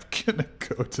 I'm gonna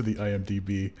go to the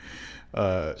IMDb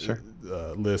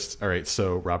list. All right,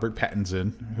 so Robert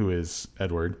Pattinson, who is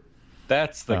Edward.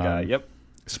 That's the guy. Yep.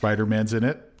 Spider-Man's in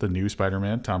it. The new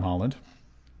Spider-Man, Tom Holland.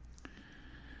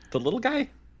 The little guy?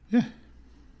 Yeah.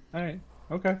 All right.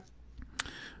 Okay.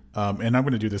 And I'm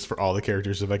going to do this for all the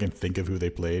characters if I can think of who they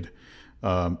played.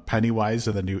 Pennywise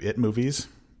in the new It movies,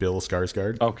 Bill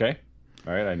Skarsgård. Okay.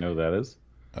 All right, I know that is.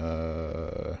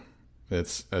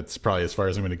 That's probably as far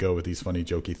as I'm going to go with these funny,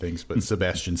 jokey things. But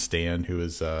Sebastian Stan, who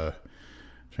is trying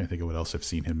to think of what else I've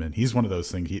seen him in. He's one of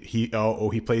those things. He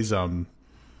plays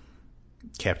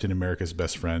Captain America's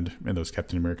best friend in those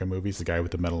Captain America movies. The guy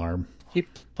with the metal arm. He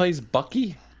plays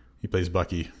Bucky. He plays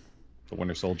Bucky, the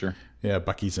Winter Soldier. Yeah,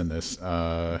 Bucky's in this.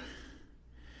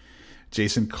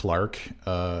 Jason Clarke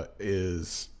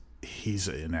he's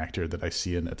an actor that I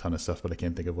see in a ton of stuff, but I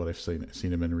can't think of what I've seen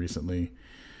him in recently.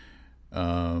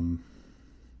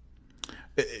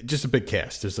 Just a big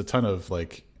cast. There's a ton of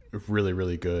like really,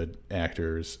 really good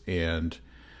actors, and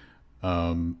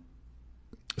so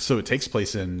it takes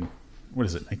place in, what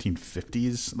is it,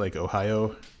 1950s, like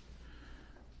Ohio,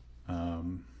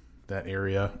 that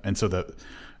area, and so the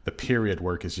period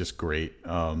work is just great.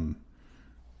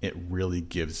 It really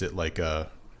gives it like a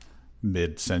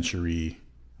mid-century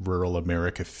rural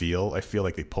America feel. I feel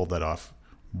like they pulled that off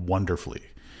wonderfully.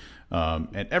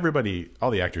 And everybody, all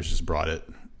the actors just brought it.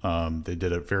 They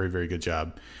did a very, very good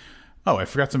job. Oh, I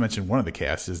forgot to mention one of the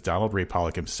cast is Donald Ray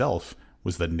Pollock himself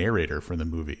was the narrator for the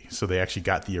movie. So they actually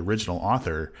got the original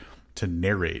author to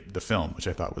narrate the film, which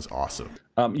I thought was awesome.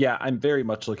 Yeah, I'm very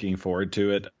much looking forward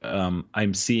to it.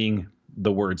 I'm seeing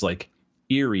the words like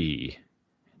eerie,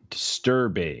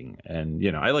 disturbing, and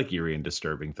I like eerie and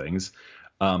disturbing things.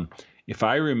 If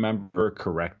I remember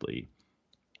correctly,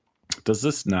 does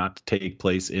this not take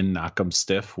place in Knock 'em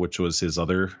Stiff, which was his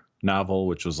other novel,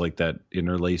 which was like that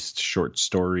interlaced short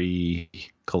story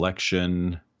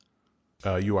collection?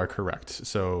 You are correct.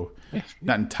 So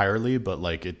not entirely, but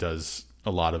like it does. A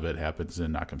lot of it happens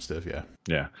in Knock 'em Stiff. Yeah.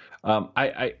 Yeah.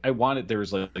 I wanted, there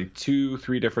was like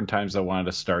 2-3 different times I wanted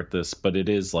to start this, but it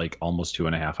is like almost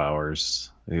 2.5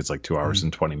 hours. I think it's like 2 hours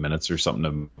and 20 minutes or something,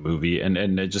 a movie.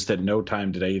 And it just at no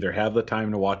time did I either have the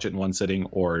time to watch it in one sitting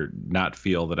or not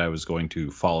feel that I was going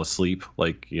to fall asleep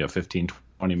like, 15,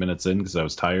 20 minutes in because I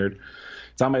was tired.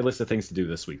 It's on my list of things to do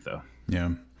this week though.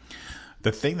 Yeah.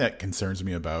 The thing that concerns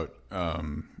me about,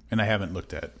 and I haven't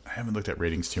looked at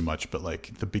ratings too much, but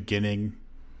like the beginning,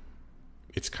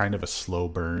 it's kind of a slow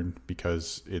burn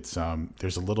because it's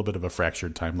there's a little bit of a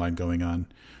fractured timeline going on,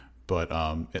 but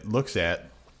it looks at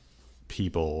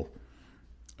people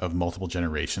of multiple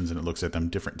generations and it looks at them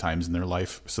different times in their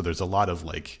life. So there's a lot of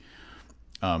like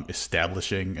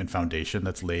establishing and foundation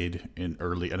that's laid in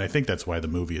early, and I think that's why the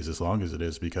movie is as long as it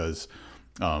is, because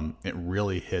it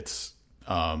really hits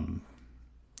a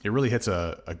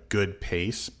good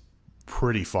pace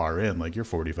pretty far in. Like you're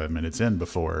 45 minutes in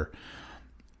before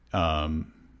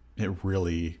it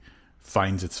really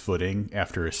finds its footing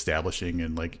after establishing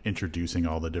and like introducing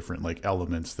all the different like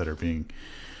elements that are being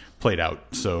played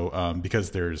out. So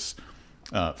because there's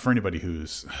for anybody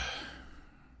who's,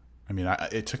 I mean,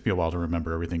 it took me a while to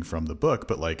remember everything from the book,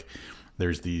 but like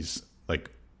there's these like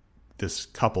this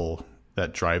couple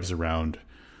that drives around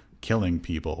killing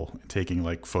people, taking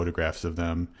like photographs of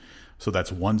them. So that's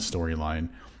one storyline.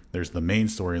 There's the main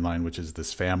storyline, which is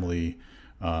this family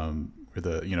where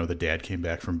the dad came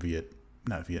back from came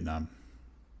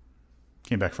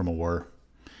back from a war,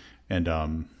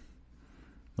 and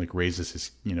like raises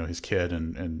his kid,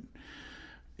 and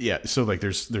yeah. So like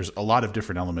there's a lot of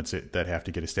different elements that have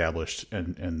to get established,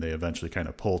 and they eventually kind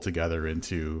of pull together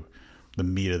into the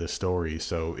meat of the story.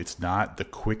 So it's not the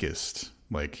quickest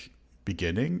like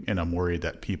beginning, and I'm worried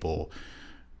that people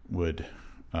would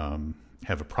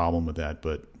have a problem with that.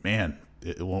 But man,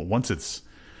 once it's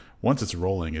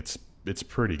rolling, it's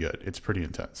pretty good. It's pretty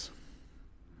intense.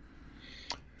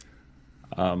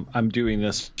 I'm doing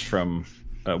this from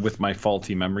with my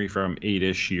faulty memory from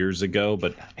 8-ish years ago,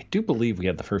 but I do believe we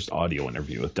had the first audio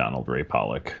interview with Donald Ray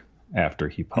Pollock after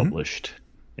he published.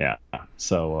 Yeah,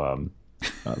 so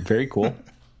very cool.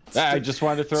 I just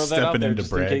wanted to throw that out there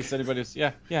just in case anybody's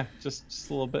just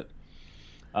a little bit.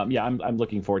 I'm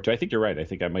looking forward to it. I think you're right. I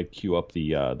think I might queue up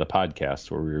the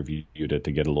podcast where we reviewed it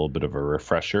to get a little bit of a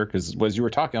refresher, because as you were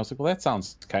talking, I was like, well, that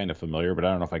sounds kind of familiar, but I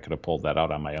don't know if I could have pulled that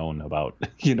out on my own about,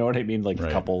 you know what I mean? Like right.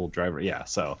 A couple driver. Yeah.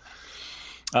 So,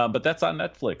 but that's on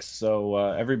Netflix. So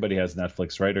everybody has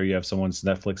Netflix, right? Or you have someone's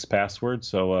Netflix password.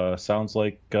 So sounds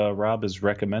like Rob is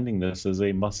recommending this as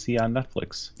a must-see on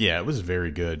Netflix. Yeah, it was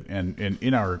very good. And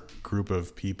in our group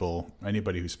of people,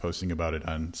 anybody who's posting about it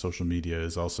on social media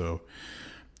is also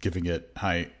giving it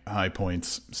high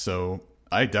points. So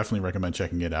I definitely recommend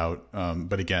checking it out.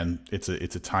 But again, it's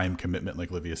a time commitment.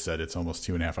 Like Livia said, it's almost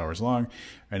 2.5 hours long,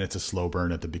 and it's a slow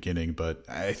burn at the beginning, but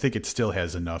I think it still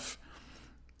has enough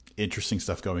interesting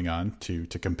stuff going on to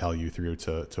compel you through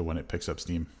to when it picks up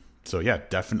steam. So yeah,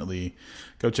 definitely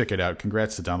go check it out.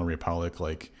 Congrats to Donald Ray Pollock.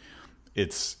 Like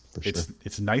it's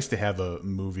nice to have a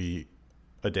movie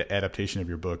adaptation of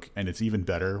your book, and it's even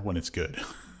better when it's good.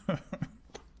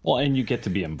 Well, and you get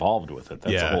to be involved with it.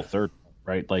 That's a whole third,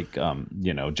 right? Like,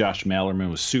 Josh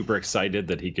Malerman was super excited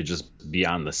that he could just be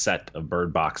on the set of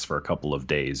Bird Box for a couple of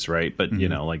days, right? But,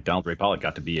 like Donald Ray Pollock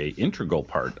got to be an integral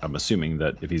part. I'm assuming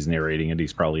that if he's narrating it,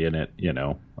 he's probably in it,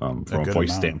 from a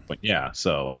voice standpoint. Yeah,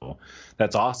 so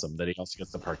that's awesome that he also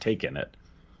gets to partake in it.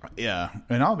 Yeah,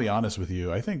 and I'll be honest with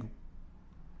you. I think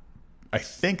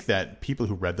that people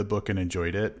who read the book and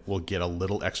enjoyed it will get a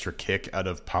little extra kick out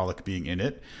of Pollock being in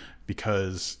it,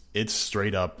 because it's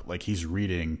straight up like he's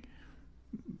reading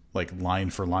like line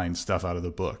for line stuff out of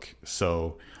the book.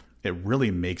 So it really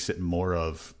makes it more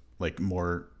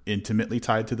intimately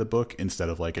tied to the book instead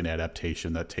of like an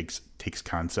adaptation that takes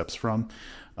concepts from.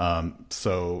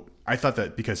 So I thought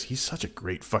that, because he's such a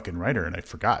great fucking writer, and I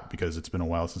forgot because it's been a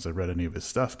while since I've read any of his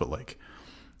stuff, but like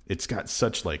it's got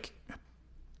such like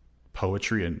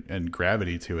poetry and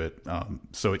gravity to it.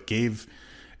 So it gave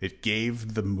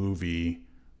the movie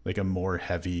like a more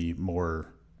heavy, more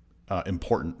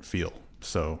important feel,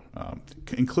 So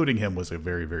including him was a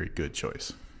very, very good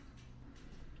choice.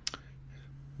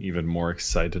 Even more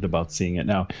excited about seeing it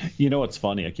now. You know what's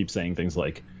funny? I keep saying things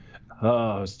like,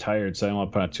 "Oh, I was tired, so I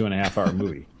want to put a 2.5-hour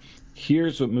movie."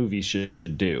 Here's what movies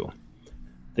should do.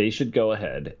 They should go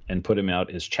ahead and put them out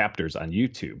as chapters on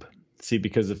YouTube. See,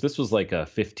 because if this was like a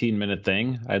 15-minute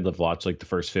thing, I'd have watched like the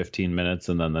first 15 minutes,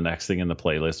 and then the next thing in the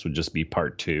playlist would just be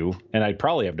part 2. And I'd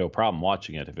probably have no problem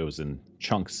watching it if it was in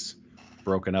chunks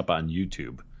broken up on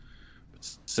YouTube.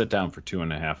 But sit down for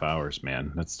 2.5 hours,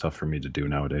 man. That's tough for me to do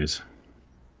nowadays.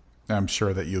 I'm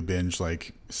sure that you binge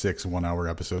like 6 1-hour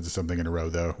episodes of something in a row,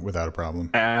 though, without a problem.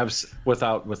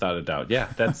 Without a doubt. Yeah,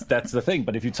 that's the thing.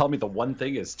 But if you tell me the one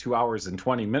thing is 2 hours and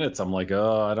 20 minutes, I'm like,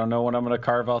 oh, I don't know when I'm going to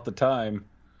carve out the time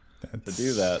to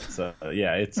do that. So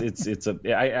yeah,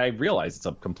 I realize it's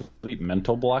a complete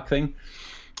mental block thing.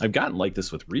 I've gotten like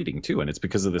this with reading too, and it's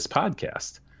because of this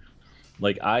podcast.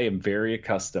 Like, I am very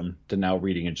accustomed to now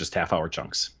reading in just half-hour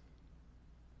chunks.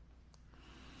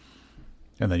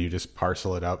 And then you just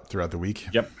parcel it out throughout the week?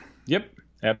 Yep,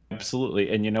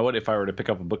 absolutely. And you know what? If I were to pick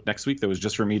up a book next week that was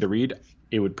just for me to read,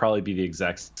 it would probably be the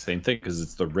exact same thing, because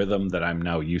it's the rhythm that I'm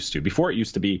now used to. Before, it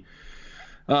used to be,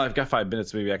 I've got 5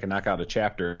 minutes, maybe I can knock out a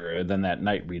chapter, and then that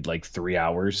night read like 3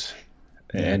 hours.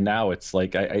 Yeah. And now it's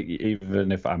like, I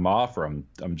even if I'm off or I'm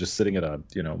just sitting at a,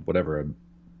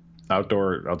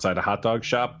 outside a hot dog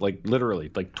shop, like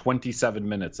literally like 27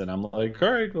 minutes, and I'm like,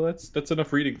 all right, well, that's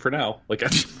enough reading for now. Like,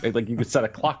 like you could set a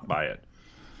clock by it.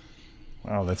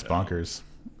 Wow, that's bonkers.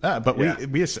 But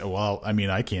we well, I mean,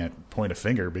 I can't point a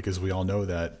finger, because we all know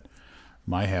that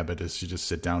my habit is to just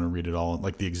sit down and read it all,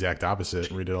 like the exact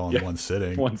opposite, read it all in one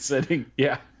sitting. One sitting,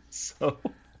 yeah. So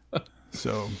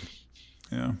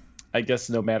yeah. I guess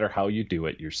no matter how you do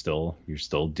it, you're still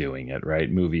doing it, right?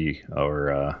 Movie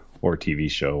or TV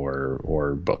show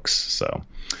or books. So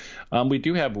we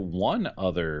do have one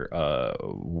other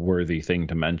worthy thing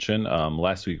to mention.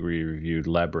 Last week we reviewed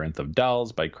Labyrinth of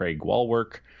Dolls by Craig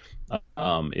Walwork.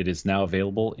 It is now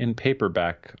available in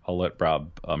paperback. I'll let Rob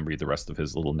read the rest of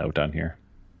his little note on here.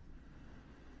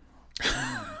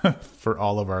 For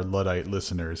all of our Luddite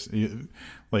listeners, you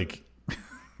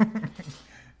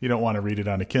don't want to read it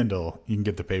on a Kindle, you can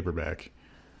get the paperback.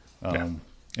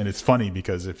 And it's funny,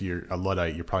 because if you're a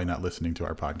Luddite, you're probably not listening to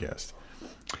our podcast.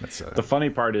 The funny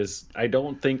part is, I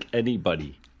don't think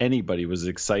anybody was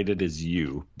excited as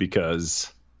you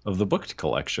because of the book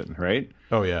collection, right?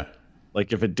 Oh, yeah.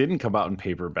 Like, if it didn't come out in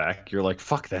paperback, you're like,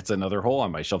 fuck, that's another hole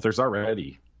on my shelf. There's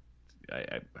already,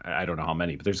 I don't know how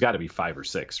many, but there's got to be 5 or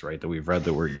 6, right, that we've read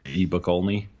that were ebook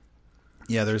only.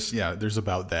 Yeah, there's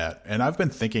about that. And I've been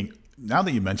thinking, now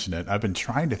that you mention it, I've been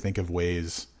trying to think of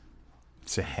ways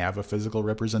to have a physical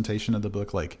representation of the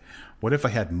book. Like, what if I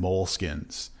had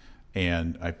moleskins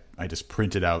and I just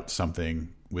printed out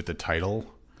something with the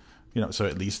title, so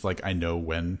at least like I know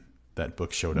when that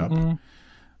book showed up. Mm-hmm.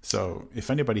 So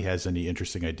if anybody has any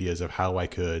interesting ideas of how I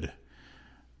could,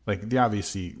 like,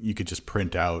 obviously you could just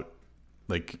print out,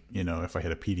 like, if I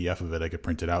had a PDF of it, I could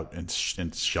print it out and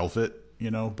shelf it,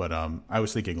 but I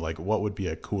was thinking, like, what would be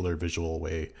a cooler visual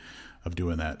way of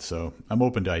doing that? So I'm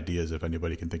open to ideas if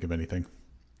anybody can think of anything.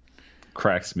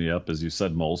 Cracks me up as you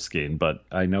said moleskin, but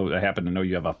I happen to know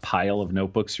you have a pile of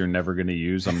notebooks you're never going to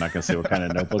use. I'm not going to say what kind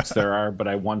of notebooks there are, but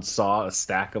I once saw a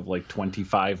stack of like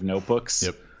 25 notebooks.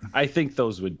 Yep. I think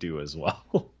those would do as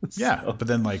well. Yeah, but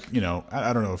then, like,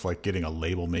 I don't know if like getting a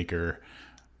label maker,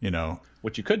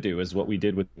 What you could do is what we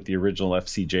did with the original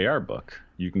FCJR book.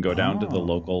 You can go down to the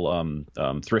local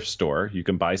thrift store. You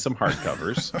can buy some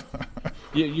hardcovers.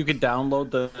 You could download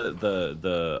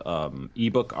the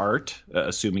ebook art,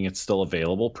 assuming it's still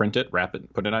available. Print it, wrap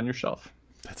it, put it on your shelf.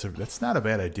 That's not a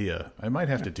bad idea. I might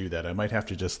have to do that. I might have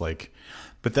to just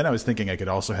but then I was thinking I could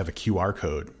also have a QR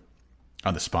code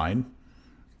on the spine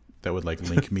that would like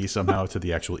link me somehow to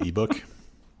the actual ebook.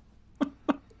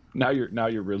 Now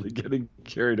you're really getting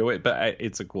carried away, but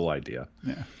it's a cool idea.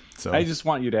 Yeah. So I just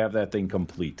want you to have that thing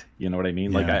complete. You know what I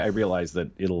mean? Yeah. Like I realize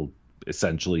that it'll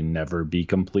essentially never be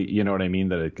complete. You know what I mean?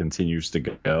 That it continues to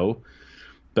go.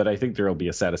 But I think there will be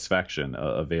a satisfaction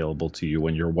available to you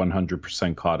when you're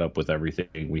 100% caught up with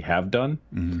everything we have done.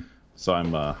 Mm-hmm. So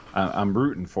I'm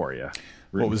rooting for you.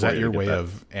 What was that, your way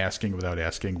of asking without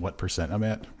asking what percent I'm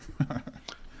at?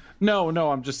 No,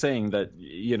 I'm just saying that,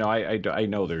 I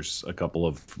know there's a couple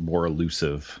of more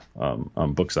elusive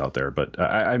books out there, but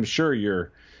I'm sure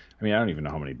I don't even know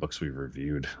how many books we've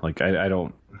reviewed. Like, I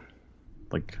don't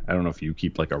know if you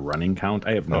keep like a running count.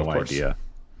 I have no idea.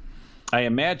 I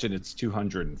imagine it's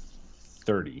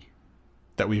 230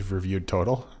 that we've reviewed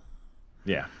total.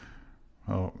 Yeah.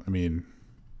 Oh, I mean,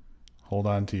 hold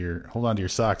on to your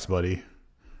socks, buddy.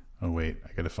 Oh wait, I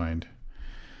gotta find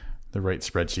the right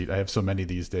spreadsheet. I have so many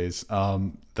these days.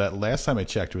 That last time I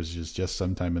checked was just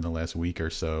sometime in the last week or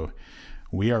so.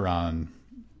 We are on.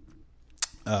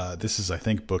 This is, I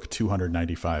think, book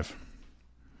 295.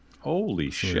 Holy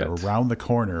shit! We're around the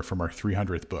corner from our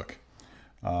 300th book.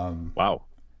 Wow.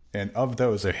 And of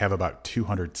those, I have about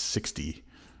 260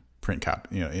 print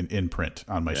in print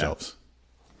on my shelves.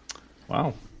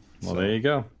 Wow. Well, there you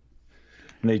go.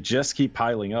 And they just keep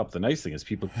piling up. The nice thing is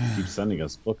people keep sending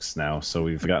us books now, so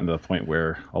we've gotten to the point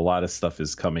where a lot of stuff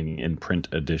is coming in print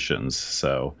editions.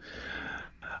 So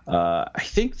I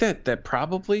think that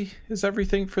probably is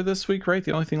everything for this week, right?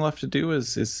 The only thing left to do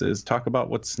is talk about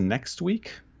what's next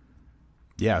week.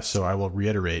 Yeah, so I will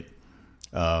reiterate.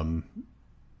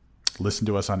 Listen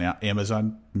to us on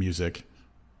Amazon Music.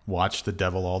 Watch The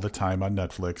Devil All the Time on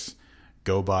Netflix.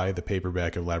 Go buy the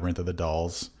paperback of Labyrinth of the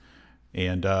Dolls.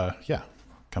 And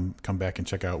come back and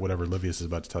check out whatever Livius is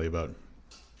about to tell you about.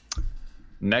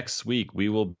 Next week, we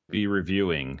will be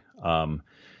reviewing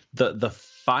the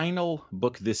final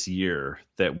book this year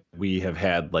that we have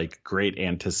had like great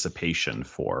anticipation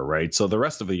for, right? So the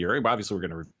rest of the year, obviously we're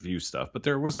going to review stuff, but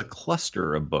there was a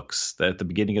cluster of books that at the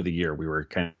beginning of the year we were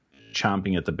kind of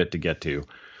chomping at the bit to get to.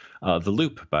 The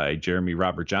Loop by Jeremy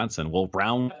Robert Johnson will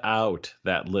round out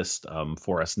that list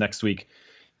for us next week.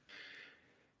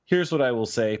 Here's what I will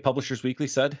say. Publishers Weekly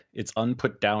said it's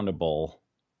unputdownable,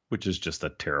 which is just a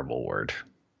terrible word.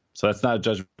 So that's not a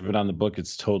judgment on the book.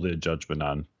 It's totally a judgment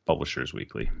on Publishers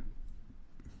Weekly.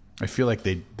 I feel like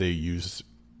they use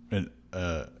an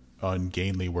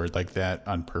ungainly word like that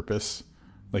on purpose,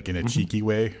 like in a cheeky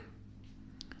way.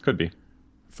 Could be.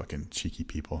 Fucking cheeky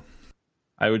people.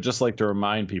 I would just like to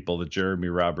remind people that Jeremy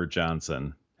Robert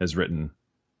Johnson has written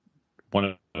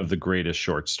one of the greatest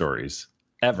short stories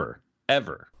ever.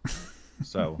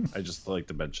 So I just like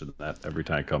to mention that every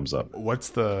time it comes up. What's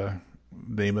the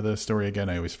name of the story again?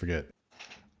 I always forget.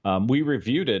 We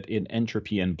reviewed it in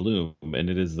Entropy and Bloom, and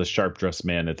it is the sharp dressed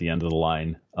man at the end of the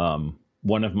line.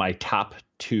 One of my top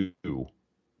two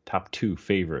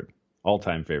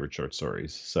all-time favorite short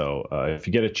stories. So if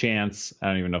you get a chance, I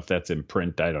don't even know if that's in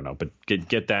print. I don't know, but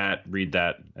get that, read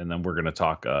that, and then we're going to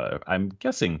talk, I'm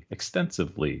guessing,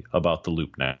 extensively about The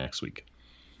Loop next week.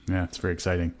 Yeah, it's very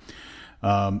exciting.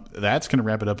 That's going to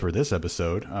wrap it up for this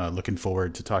episode. Looking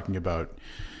forward to talking about,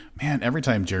 man, every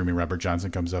time Jeremy Robert Johnson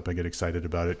comes up, I get excited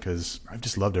about it because I've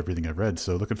just loved everything I've read.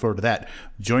 So looking forward to that.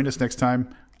 Join us next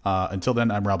time. Until then,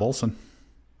 I'm Rob Olson.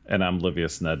 And I'm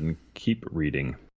Livius Nedden. Keep reading.